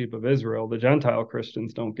lost sheep of Israel. The Gentile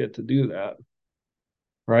Christians don't get to do that,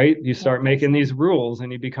 right? You That start does making not. these rules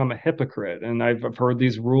and you become a hypocrite. And I've heard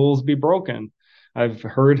these rules be broken. I've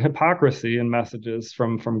heard hypocrisy in messages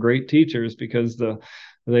from great teachers because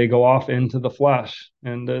they go off into the flesh.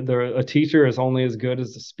 And a teacher is only as good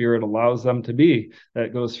as the Spirit allows them to be.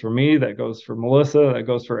 That goes for me. That goes for Melissa. That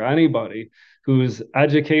goes for anybody who's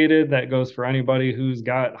educated. That goes for anybody who's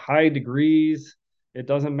got high degrees. It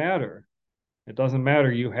doesn't matter. It doesn't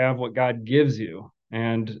matter. You have what God gives you.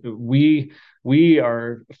 And we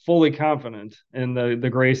are fully confident in the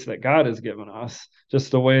grace that God has given us,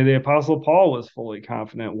 just the way the Apostle Paul was fully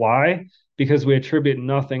confident. Why? because we attribute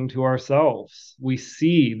nothing to ourselves. We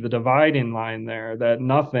see the dividing line there, that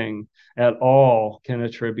nothing at all can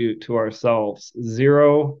attribute to ourselves.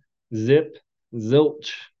 Zero, zip,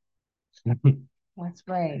 zilch. That's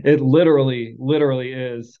right. It literally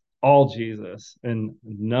is all Jesus and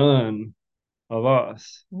none of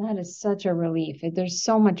us. And that is such a relief. There's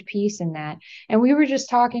so much peace in that. And we were just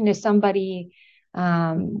talking to somebody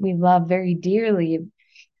we love very dearly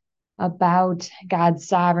about God's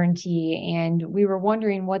sovereignty, and we were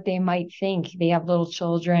wondering what they might think. They have little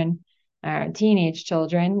children, teenage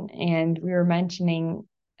children, and we were mentioning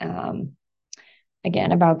um,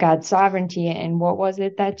 again about God's sovereignty. And what was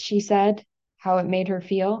it that she said? How it made her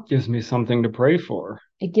feel? Gives me something to pray for.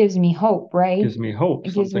 It gives me hope, right? Gives me hope,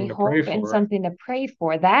 It gives me something to pray hope and for. something to pray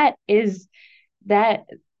for. That is that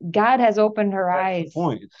God has opened her That's eyes the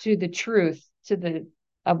point. to the truth,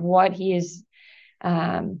 of what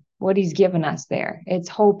what he's given us there. It's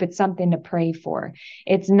hope. It's something to pray for.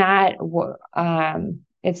 It's not the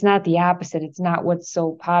opposite. It's not what's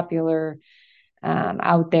so popular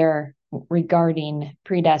out there regarding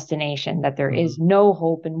predestination, that there is no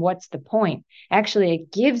hope. And what's the point? Actually,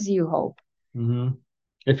 it gives you hope. Mm-hmm.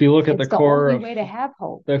 If you look at It's the only way to have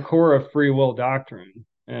hope. the core of free will doctrine,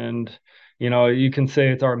 and you can say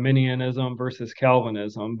it's Arminianism versus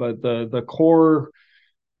Calvinism, but the core,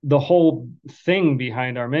 the whole thing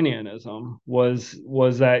behind Arminianism was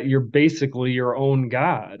that you're basically your own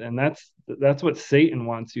God, and that's what Satan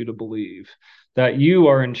wants you to believe, that you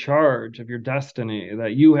are in charge of your destiny,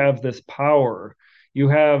 that you have this power, you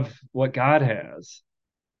have what God has,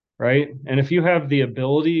 right? And if you have the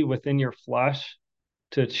ability within your flesh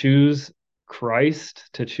to choose Christ,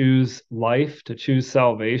 to choose life, to choose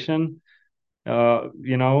salvation, I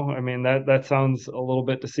mean that sounds a little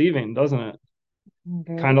bit deceiving, doesn't it?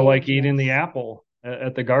 Very Kind of like eating the dangerous. apple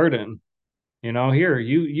at the garden. Here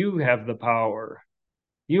you have the power.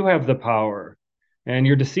 You have the power. And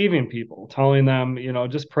you're deceiving people, telling them,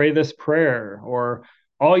 just pray this prayer, or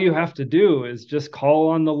all you have to do is just call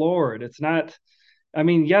on the Lord. It's not, I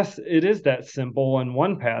mean, yes, it is that simple in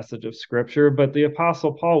one passage of scripture, but the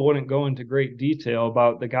Apostle Paul wouldn't go into great detail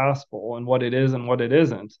about the gospel and what it is and what it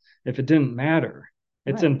isn't if it didn't matter.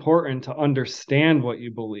 It's Right. important to understand what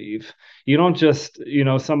you believe. You don't just,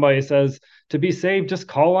 somebody says to be saved, just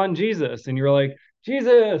call on Jesus. And you're like,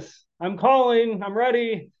 Jesus, I'm calling, I'm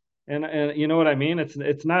ready. And you know what I mean?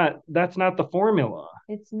 It's not, that's not the formula.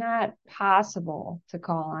 It's not possible to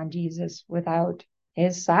call on Jesus without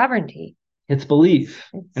his sovereignty. It's belief.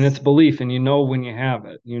 And It's it's belief. And when you have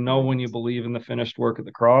it. When you right. believe in the finished work of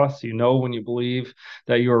the cross. When you believe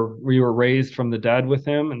that you were raised from the dead with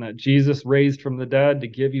him, and that Jesus raised from the dead to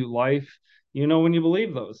give you life. When you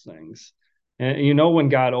believe those things. And when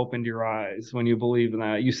God opened your eyes, when you believe in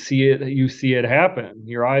that, you see it happen.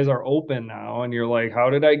 Your eyes are open now, and you're like,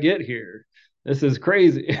 how did I get here? This is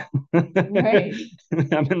crazy. Right.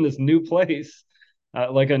 I'm in this new place,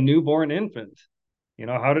 like a newborn infant.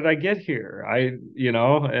 How did I get here?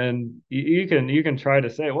 And you can try to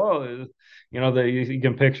say, well, that you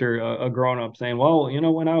can picture a grown up saying, well,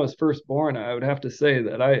 when I was first born, I would have to say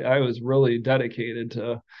that I was really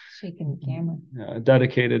Shaking the camera.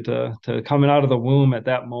 dedicated to coming out of the womb at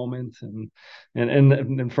that moment,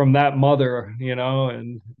 and from that mother,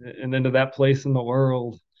 and into that place in the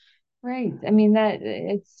world. Right. I mean, that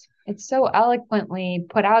it's so eloquently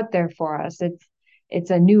put out there for us. It's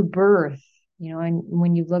a new birth, and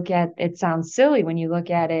when you look at it, sounds silly when you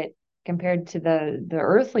look at it compared to the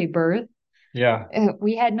earthly birth. Yeah,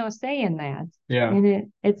 We had no say in that. yeah.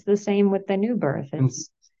 And it's the same with the new birth. And It's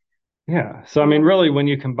yeah. So I mean, really, when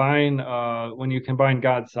you combine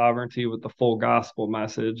God's sovereignty with the full gospel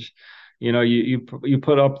message, you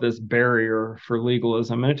put up this barrier for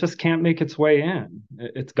legalism, and it just can't make its way in.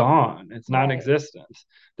 It's gone. It's right. non-existent.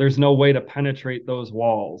 There's no way to penetrate those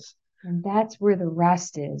walls. And that's where the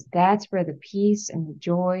rest is. That's where the peace and the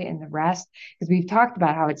joy and the rest, because we've talked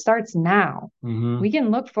about how it starts now. Hmm. We can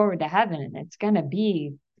look forward to heaven, and it's going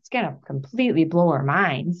to completely blow our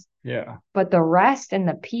minds. Yeah. But the rest and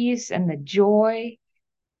the peace and the joy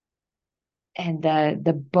and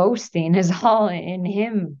the boasting is all in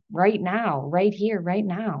him right now, right here, right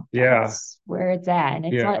now. Yeah. That's where it's at. And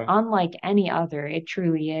it's Yeah. unlike any other. It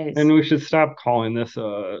truly is. And we should stop calling this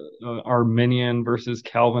a Arminian versus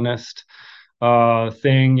Calvinist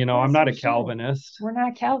thing. I'm Yes, not we a should. Calvinist. We're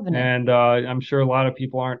not Calvinists. And I'm sure a lot of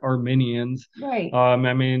people aren't Arminians. Right.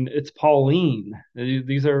 I mean, it's Pauline.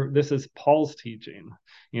 This is Paul's teaching,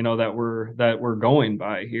 that we're going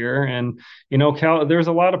by here. And there's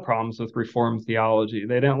a lot of problems with Reformed theology.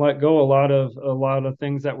 They didn't let go a lot of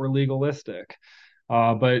things that were legalistic.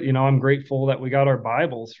 But I'm grateful that we got our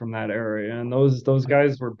Bibles from that area, and those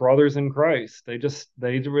guys were brothers in Christ. They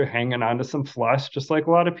were hanging on to some flesh, just like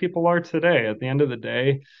a lot of people are today. At the end of the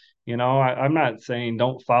day, I'm not saying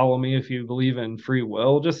don't follow me if you believe in free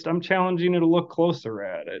will. Just I'm challenging you to look closer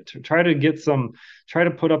at it, to try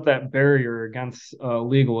to put up that barrier against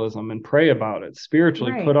legalism and pray about it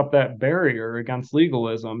spiritually. Put Right. up that barrier against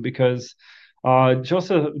legalism because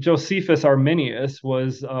Josephus Arminius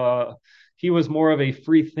was he was more of a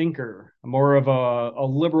free thinker, more of a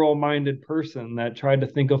liberal minded person that tried to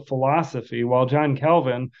think of philosophy, while John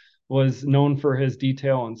Calvin was known for his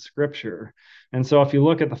detail in scripture. And so, if you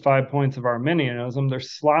look at the 5 points of Arminianism, they're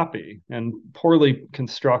sloppy and poorly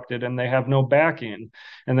constructed, and they have no backing.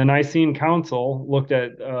 And the Nicene Council looked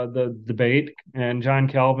at the debate, and John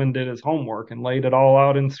Calvin did his homework and laid it all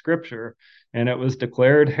out in scripture, and it was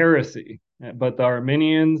declared heresy. But the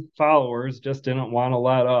Arminian followers just didn't want to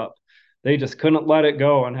let up. They just couldn't let it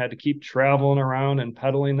go and had to keep traveling around and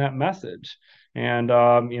peddling that message. And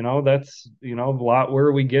that's a lot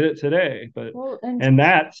where we get it today. But Well, and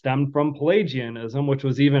that stemmed from Pelagianism, which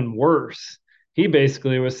was even worse. He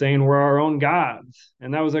basically was saying we're our own gods,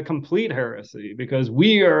 and that was a complete heresy because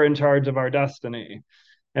we are in charge of our destiny.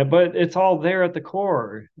 But it's all there at the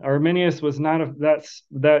core. Arminius was not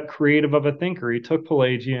that creative of a thinker. He took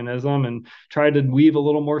Pelagianism and tried to weave a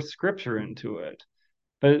little more scripture into it.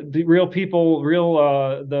 But the real people,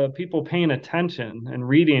 the people paying attention and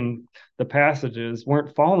reading the passages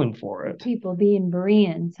weren't falling for it. people being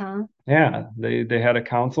Bereans, huh? Yeah, they had a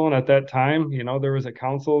council, and at that time, there was a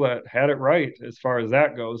council that had it right as far as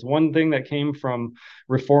that goes. One thing that came from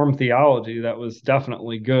Reformed theology that was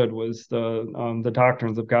definitely good was the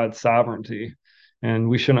doctrines of God's sovereignty, and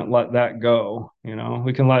we shouldn't let that go.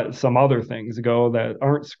 We can let some other things go that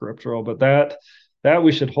aren't scriptural, but that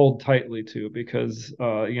we should hold tightly to because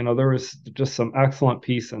there was just some excellent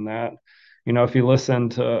peace in that.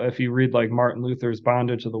 If you read like Martin Luther's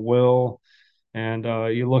Bondage of the Will, and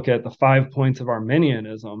you look at the 5 points of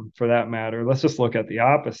Arminianism for that matter, let's just look at the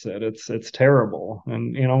opposite. It's terrible.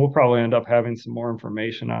 And we'll probably end up having some more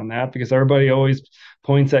information on that because everybody always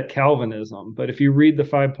points at Calvinism. But if you read the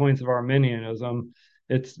 5 points of Arminianism,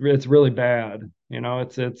 it's really bad.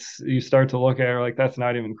 It's you start to look at it like that's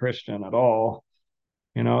not even Christian at all.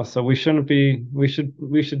 So we should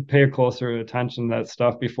pay closer attention to that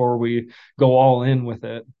stuff before we go all in with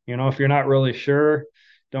it. If you're not really sure,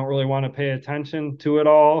 don't really want to pay attention to it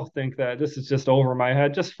all, think that this is just over my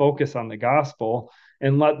head, just focus on the gospel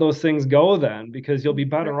and let those things go then, because you'll be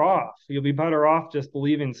better off. You'll be better off just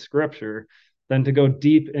believing scripture than to go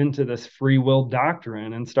deep into this free will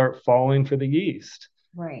doctrine and start falling for the yeast.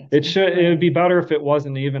 Right. It would be better if it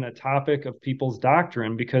wasn't even a topic of people's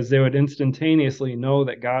doctrine, because they would instantaneously know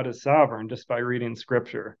that God is sovereign just by reading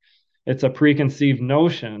scripture. It's a preconceived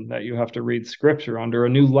notion that you have to read scripture under a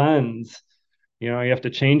new lens. You have to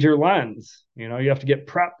change your lens. You have to get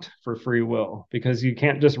prepped for free will because you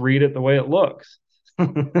can't just read it the way it looks.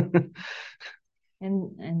 And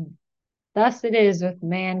thus it is with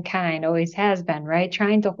mankind, always has been, right?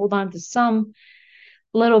 Trying to hold on to some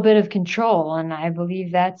little bit of control. And I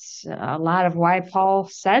believe that's a lot of why Paul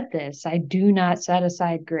said this. I do not set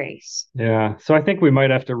aside grace. Yeah. So I think we might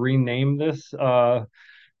have to rename this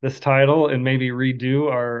title and maybe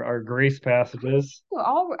redo our grace passages.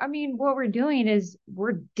 What we're doing is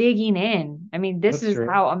we're digging in. This That's is true.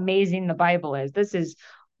 how amazing the Bible is. This is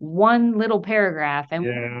one little paragraph, and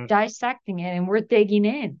we're Yeah, dissecting it and we're digging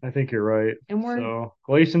in. I think you're right. And we're So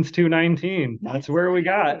Galatians 2:19, that's where we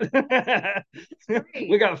got.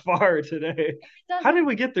 We got far today. How did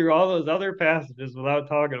we get through all those other passages without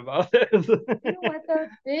talking about this? You know what though?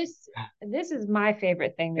 This is my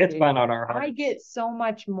favorite thing to It's do. been on our I hearts. get so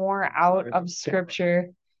much more out of scripture.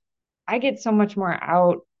 I get so much more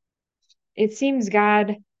out. It seems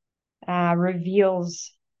God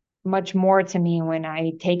reveals much more to me when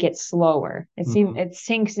I take it slower. It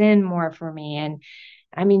sinks in more for me.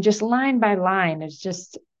 And just line by line,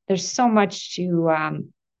 there's so much to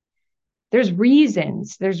there's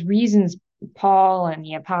reasons. There's reasons Paul and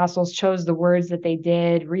the apostles chose the words that they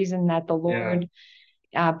did, reason that the Lord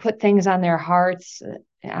put things on their hearts.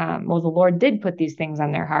 The Lord did put these things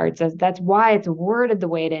on their hearts. That's why it's worded the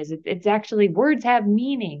way it is. It's actually, words have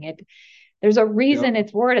meaning. There's a reason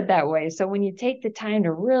it's worded that way. So when you take the time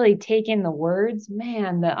to really take in the words,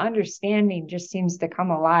 man, the understanding just seems to come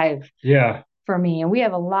alive. Yeah. For me, and we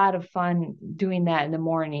have a lot of fun doing that in the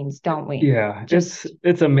mornings, don't we? Yeah,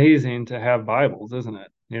 it's amazing to have Bibles, isn't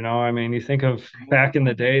it? You think of back in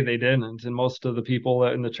the day, they didn't, and most of the people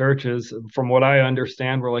in the churches, from what I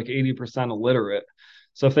understand, were like 80% illiterate.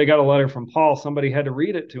 So if they got a letter from Paul, somebody had to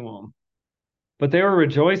read it to them. but they were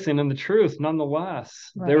rejoicing in the truth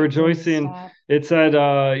nonetheless. They were Right. They rejoicing. stop. It said,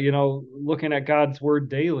 looking at God's word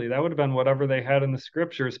daily. That would have been whatever they had in the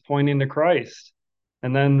scriptures pointing to Christ.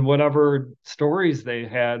 And then whatever stories they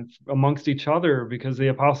had amongst each other because the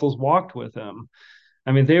apostles walked with him.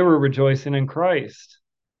 I mean, they were rejoicing in Christ.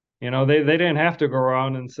 They didn't have to go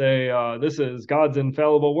around and say, this is God's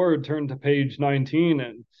infallible word, turn to page 19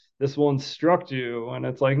 and this will instruct you. And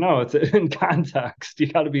it's like, no, it's in context. You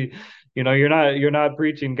got to be, you're not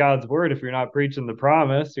preaching God's word if you're not preaching the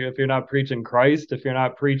promise, if you're not preaching Christ, if you're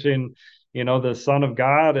not preaching, the Son of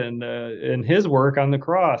God and his work on the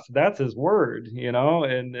cross. That's his word,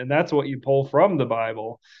 and that's what you pull from the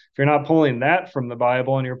Bible. If you're not pulling that from the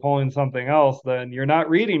Bible and you're pulling something else, then you're not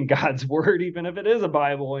reading God's word, even if it is a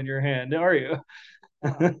Bible in your hand, are you?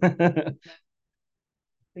 No.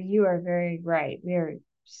 But you are very right. We are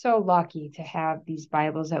so lucky to have these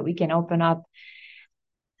Bibles that we can open up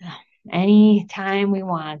any time we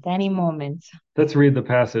want, any moment. Let's read the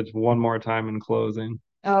passage one more time in closing.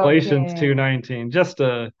 Galatians Okay. 2:19, just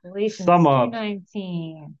to sum Galatians up.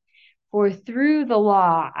 2:19. For through the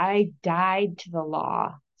law I died to the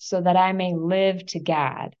law, so that I may live to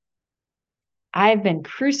God. I've been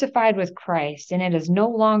crucified with Christ, and it is no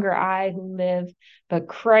longer I who live, but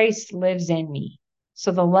Christ lives in me.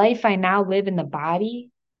 So the life I now live in the body,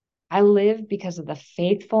 I live because of the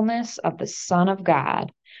faithfulness of the Son of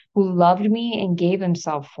God, who loved me and gave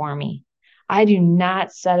himself for me. I do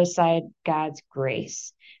not set aside God's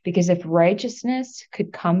grace, because if righteousness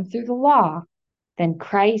could come through the law, then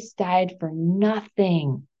Christ died for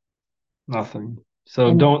nothing. Nothing. So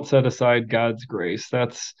And don't set aside God's grace.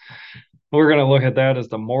 We're going to look at that as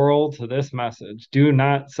the moral to this message. Do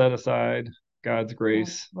not set aside God's that's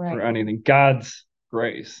grace for right. anything. God's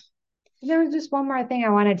grace. There was just one more thing I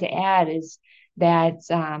wanted to add is that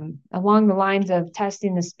along the lines of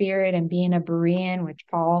testing the spirit and being a Berean, which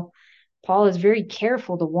Paul is very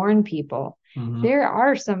careful to warn people. Mm-hmm. There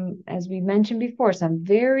are some, as we mentioned before, some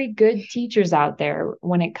very good teachers out there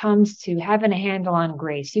when it comes to having a handle on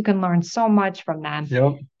grace. You can learn so much from them,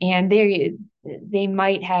 Yep. and they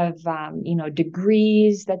might have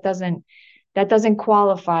degrees that doesn't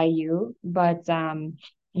qualify you, but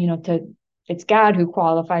to it's God who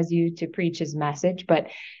qualifies you to preach his message, but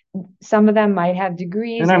some of them might have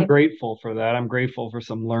degrees. And I'm grateful for that. I'm grateful for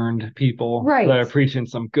some learned people that Right. are preaching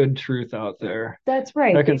some good truth out there. That's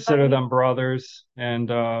right. I consider them brothers.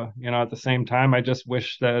 And, at the same time, I just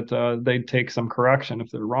wish that they'd take some correction if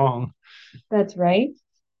they're wrong. That's right.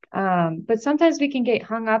 But sometimes we can get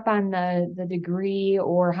hung up on the degree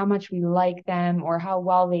or how much we like them or how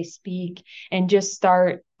well they speak and just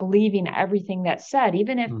start believing everything that's said,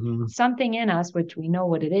 even if Mm-hmm. something in us, which we know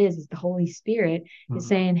what it is the Holy Spirit, is Mm-hmm.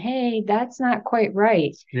 saying, hey, that's not quite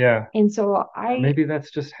right. Yeah. And so Or maybe that's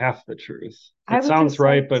just half the truth. I It would sounds just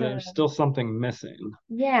right, like but to, there's still something missing.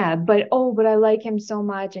 yeah, but I like him so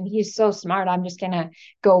much and he's so smart. I'm just gonna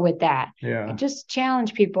go with that. I Yeah. just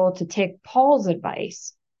challenge people to take Paul's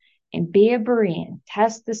advice and be a Berean,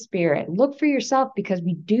 test the spirit, look for yourself because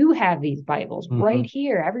we do have these Bibles Mm-hmm. right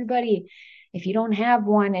here. Everybody, if you don't have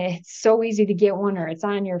one, it's so easy to get one or it's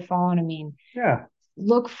on your phone. I mean, Yeah.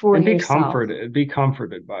 look for And yourself. be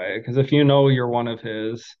comforted by it. Because if you know you're one of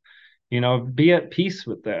his, be at peace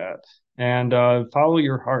with that and follow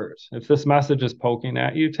your heart. If this message is poking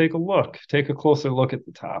at you, take a closer look at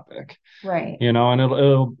the topic, Right.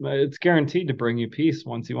 and it's guaranteed to bring you peace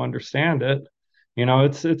once you understand it.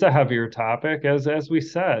 It's a heavier topic, as we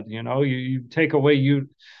said. You take away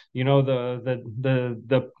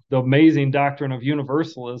the amazing doctrine of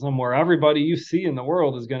universalism, where everybody you see in the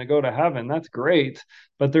world is going to go to heaven. That's great,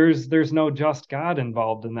 but there's no just God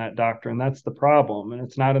involved in that doctrine. That's the problem, and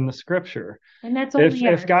it's not in the scripture. And that's If only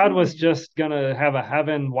our if God was human. just gonna have a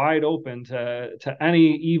heaven wide open to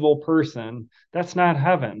any evil person, that's not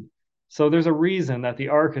heaven. So there's a reason that the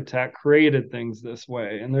architect created things this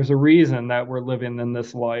way, and there's a reason that we're living in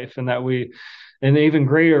this life, and an even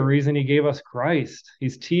greater reason he gave us Christ.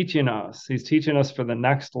 He's teaching us. He's teaching us for the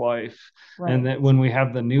next life, and Right. that when we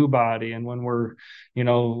have the new body, and when we're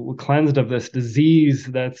cleansed of this disease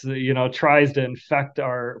that's tries to infect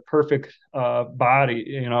our perfect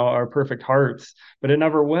body, our perfect hearts, but it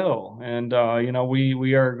never will. And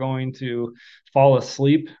we are going to fall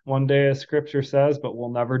asleep one day, as scripture says, but we'll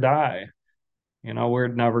never die. We're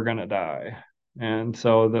never going to die. And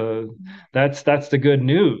so that's the good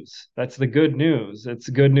news. That's the good news. It's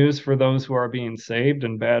good news for those who are being saved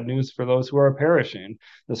and bad news for those who are perishing.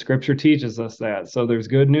 The scripture teaches us that. So there's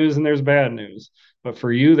good news and there's bad news. But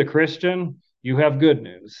for you, the Christian, you have good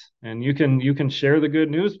news, and you can share the good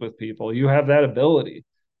news with people. You have that ability.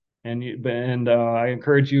 And I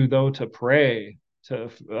encourage you though to pray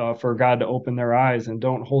for God to open their eyes, and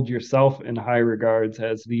don't hold yourself in high regards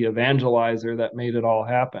as the evangelizer that made it all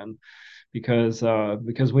happen, because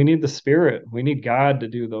we need the Spirit, we need God to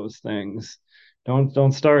do those things.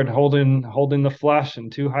 Don't start holding the flesh in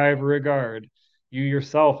too high of a regard. You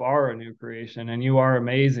yourself are a new creation, and you are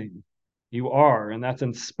amazing. You are, and that's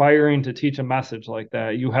inspiring to teach a message like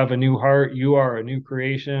that. You have a new heart. You are a new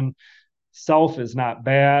creation. Self is not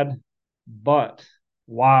bad, but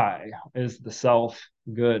why is the self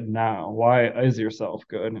good now? Why is yourself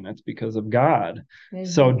good? And it's because of God.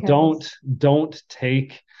 It's So because don't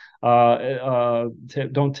take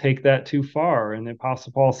don't take that too far. And the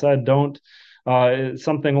Apostle Paul said, don't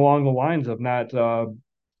something along the lines of not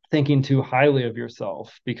thinking too highly of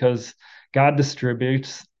yourself, because God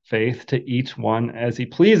distributes faith to each one as he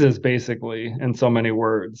pleases, basically, in so many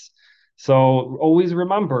words. So always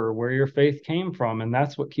remember where your faith came from, and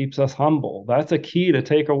that's what keeps us humble. That's a key to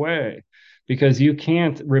take away, because you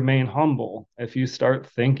can't remain humble if you start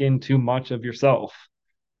thinking too much of yourself.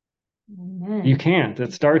 You amen. can't.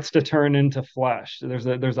 It starts to turn into flesh.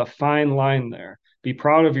 There's a fine line there. Be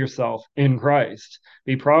proud of yourself in Christ.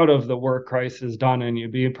 Be proud of the work Christ has done in you.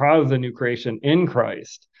 Be proud of the new creation in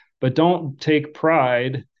Christ. But don't take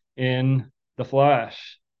pride in the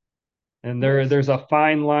flesh. And Yes. there's a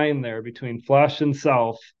fine line there between flesh and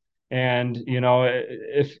self. And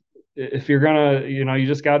if you're gonna, you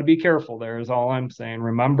just got to be careful there, is all I'm saying.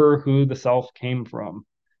 Remember who the self came from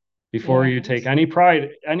before you take Yes.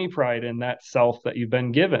 any pride in that self that you've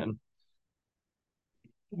been given.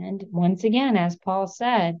 And once again, as Paul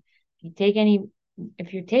said,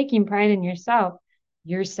 if you're taking pride in yourself,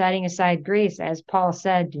 you're setting aside grace. As Paul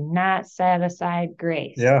said, do not set aside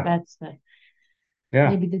grace. Yeah, That's yeah,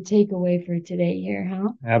 maybe the takeaway for today here,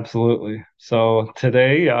 huh? absolutely. So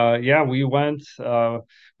today, yeah, we went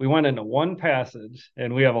into one passage,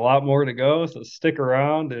 and we have a lot more to go. So stick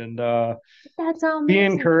around and That's how be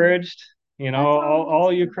amazing. encouraged. That's how All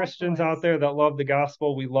amazing you the Bible Christians out is. there that love the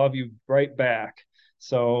gospel, we love you right back.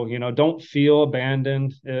 So, don't feel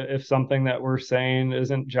abandoned if something that we're saying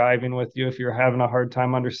isn't jiving with you, if you're having a hard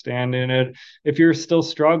time understanding it, if you're still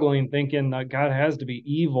struggling thinking that God has to be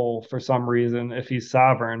evil for some reason if he's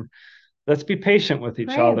sovereign. Let's be patient with each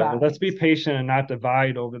Pray other. about Let's it. be patient and not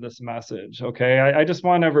divide over this message. Okay. I just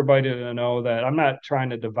want everybody to know that I'm not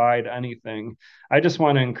trying to divide anything. I just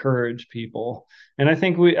want to encourage people. And I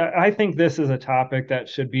think this is a topic that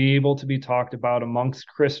should be able to be talked about amongst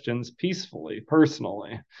Christians peacefully,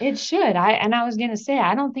 personally. It should. I was gonna say,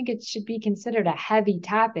 I don't think it should be considered a heavy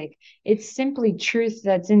topic. It's simply truth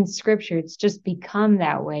that's in scripture. It's just become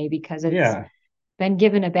that way because it's Yeah. been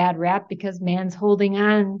given a bad rap because man's holding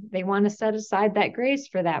on. They want to set aside that grace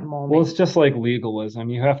for that Well, moment. it's just like legalism.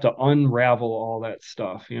 You have to unravel all that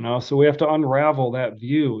stuff. So we have to unravel that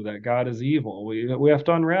view that God is evil. We have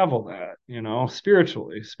to unravel that,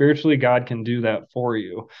 spiritually. Spiritually, God can do that for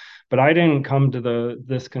you. But I didn't come to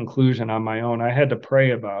this conclusion on my own. I had to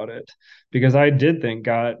pray about it, because I did think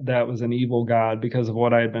God that was an evil God because of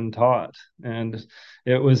what I had been taught. And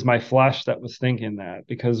it was my flesh that was thinking that,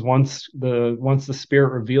 because once the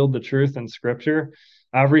Spirit revealed the truth in Scripture,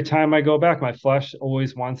 every time I go back, my flesh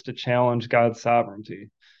always wants to challenge God's sovereignty.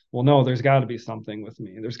 Well, no, there's got to be something with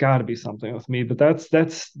me. There's got to be something with me. But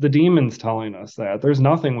that's the demons telling us that. There's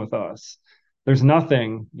nothing with us. There's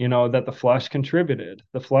nothing, that the flesh contributed.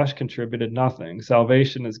 The flesh contributed nothing.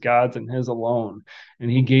 Salvation is God's and his alone.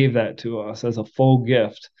 And he gave that to us as a full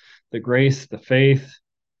gift. The grace, the faith,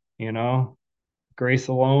 you know, grace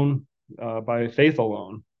alone, by faith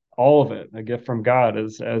alone, all of it, a gift from God,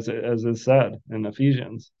 as is said in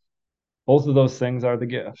Ephesians. Both of those things are the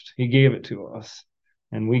gift. He gave it to us,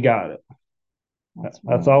 and we got it. That's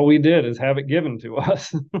That's right. all we did, is have it given to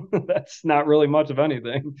us. That's not really much of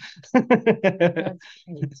anything. That's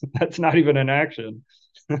great. That's not even an action.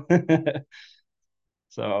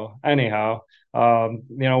 So anyhow,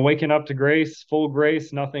 waking up to grace, full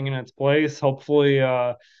grace, nothing in its place. Hopefully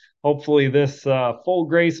this full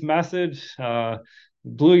grace message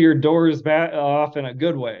blew your doors back off in a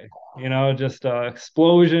good way. Just an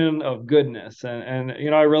explosion of goodness, and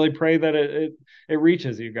I really pray that it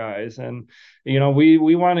reaches you guys. And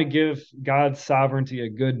we want to give God's sovereignty a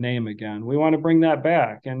good name again. We want to bring that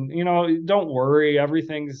back. And don't worry,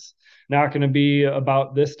 everything's not going to be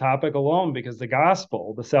about this topic alone, because the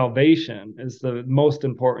gospel, the salvation, is the most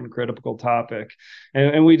important critical topic.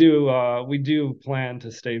 And we do plan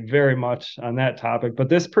to stay very much on that topic, but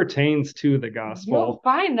this pertains to the You'll gospel.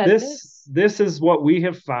 find that this this, this is what we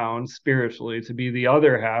have found spiritually to be the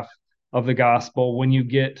other half of the gospel. When you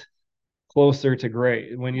get closer to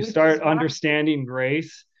grace, when you which is start why, understanding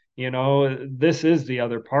grace, This is the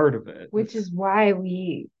other part of it. Which is why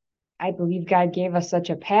I believe God gave us such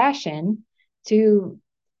a passion to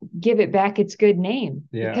give it back its good name,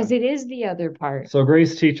 Yeah. because it is the other part. So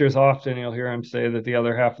grace teachers often you'll hear them say that the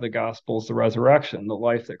other half of the gospel is the resurrection, the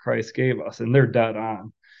life that Christ gave us, and they're dead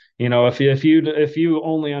on. If you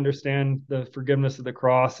only understand the forgiveness of the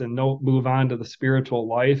cross and don't move on to the spiritual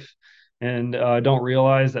life, and don't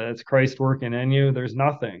realize that it's Christ working in you, there's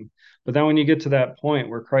nothing. But then when you get to that point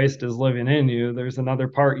where Christ is living in you, there's another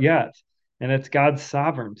part yet, and it's God's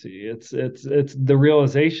sovereignty. It's the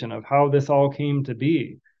realization of how this all came to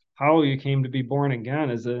be. How you came to be born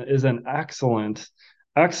again is an excellent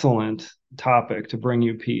topic to bring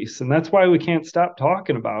you peace, and that's why we can't stop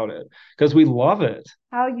talking about it, because we love it.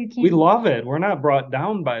 How you We came love it. We're not brought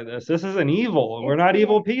down by this. This isn't evil. We're it's not the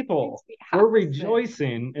evil it's people. the We're opposite.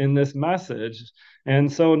 rejoicing in this message.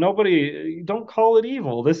 And so nobody, don't call it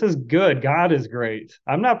evil. This is good. God is great.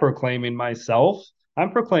 I'm not proclaiming myself.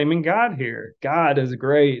 I'm proclaiming God here. God is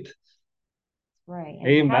great. Right.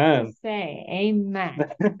 And I have to Amen. say,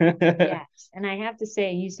 amen. Yes. And I have to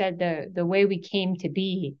say, you said the way we came to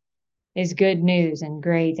be is good news and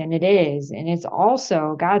great, and it is. And it's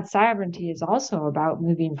also God's sovereignty is also about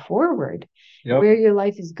moving forward, Yep. where your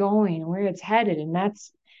life is going, where it's headed. And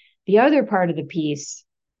that's the other part of the piece.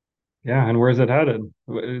 Yeah, and where's it headed?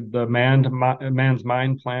 Man's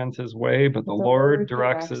mind plans his way, but the But the Lord Lord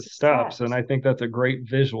directs directs the his steps. And steps. I think that's a great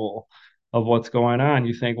visual of what's going on.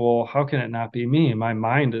 You think, well, how can it not be me? My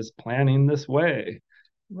mind is planning this way.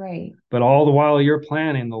 Right. But all the while you're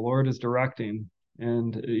planning, the Lord is directing.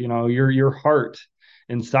 And your heart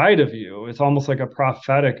inside of you, it's almost like a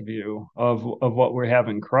prophetic view of what we have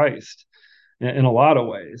in Christ in a lot of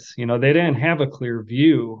ways. They didn't have a clear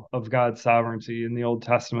view of God's sovereignty in the Old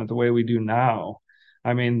Testament the way we do now.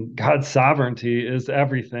 I mean, God's sovereignty is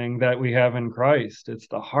everything that we have in Christ. It's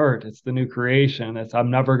the heart, it's the new creation. It's I'm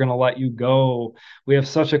never going to let you go. We have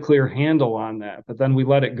such a clear handle on that, but then we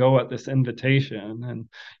let it go at this invitation. And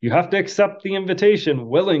you have to accept the invitation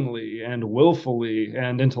willingly and willfully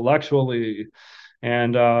and intellectually.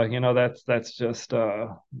 And that's just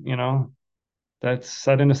that's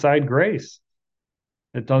setting aside grace.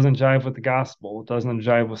 It doesn't jive with the gospel. It doesn't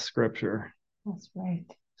jive with scripture. That's right.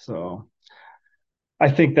 So I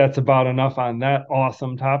think that's about enough on that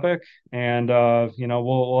awesome topic. And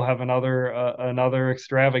we'll have another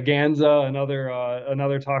extravaganza,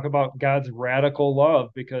 another talk about God's radical love,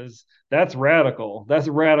 because that's radical. That's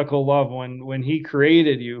radical love when he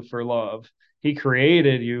created you for love. He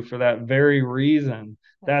created you for that very reason.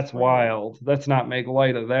 That's That's right. wild. Let's not make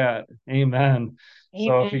light of that. Amen.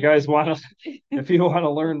 So if you Amen. guys want to if you want to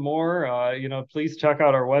learn more, please check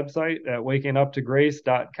out our website at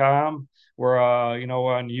wakinguptograce.com. We're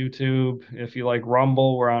on YouTube. If you like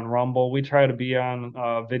Rumble, we're on Rumble. We try to be on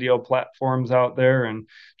video platforms out there, and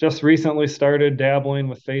just recently started dabbling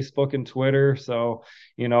with Facebook and Twitter. So,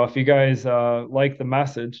 if you guys like the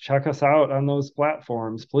message, check us out on those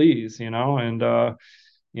platforms, please. And we're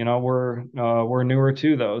newer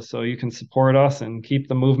to those, so you can support us and keep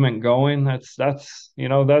the movement going. That's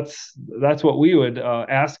what we would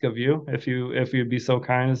ask of you, if you'd be so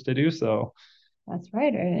kind as to do so. That's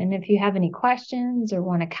right. And if you have any questions or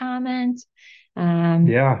want to comment, um,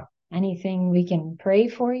 Yeah, anything we can pray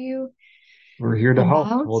for you we're here to help.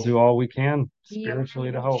 about, We'll do all we can we are spiritually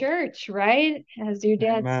to the help. church, right? As your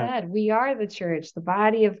dad Amen. said, we are the church, the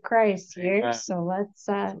body of Christ here. Amen. So let's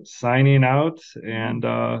So signing out, mhm. and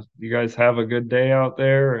you guys have a good day out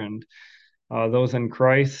there. And those in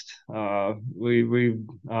Christ, you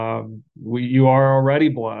are already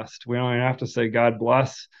blessed. We don't even have to say God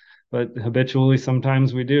bless, but habitually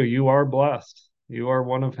sometimes we do. You are blessed. You are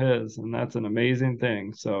one of His, and that's an amazing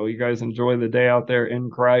thing. So you guys enjoy the day out there in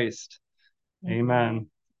Christ. Amen. Amen.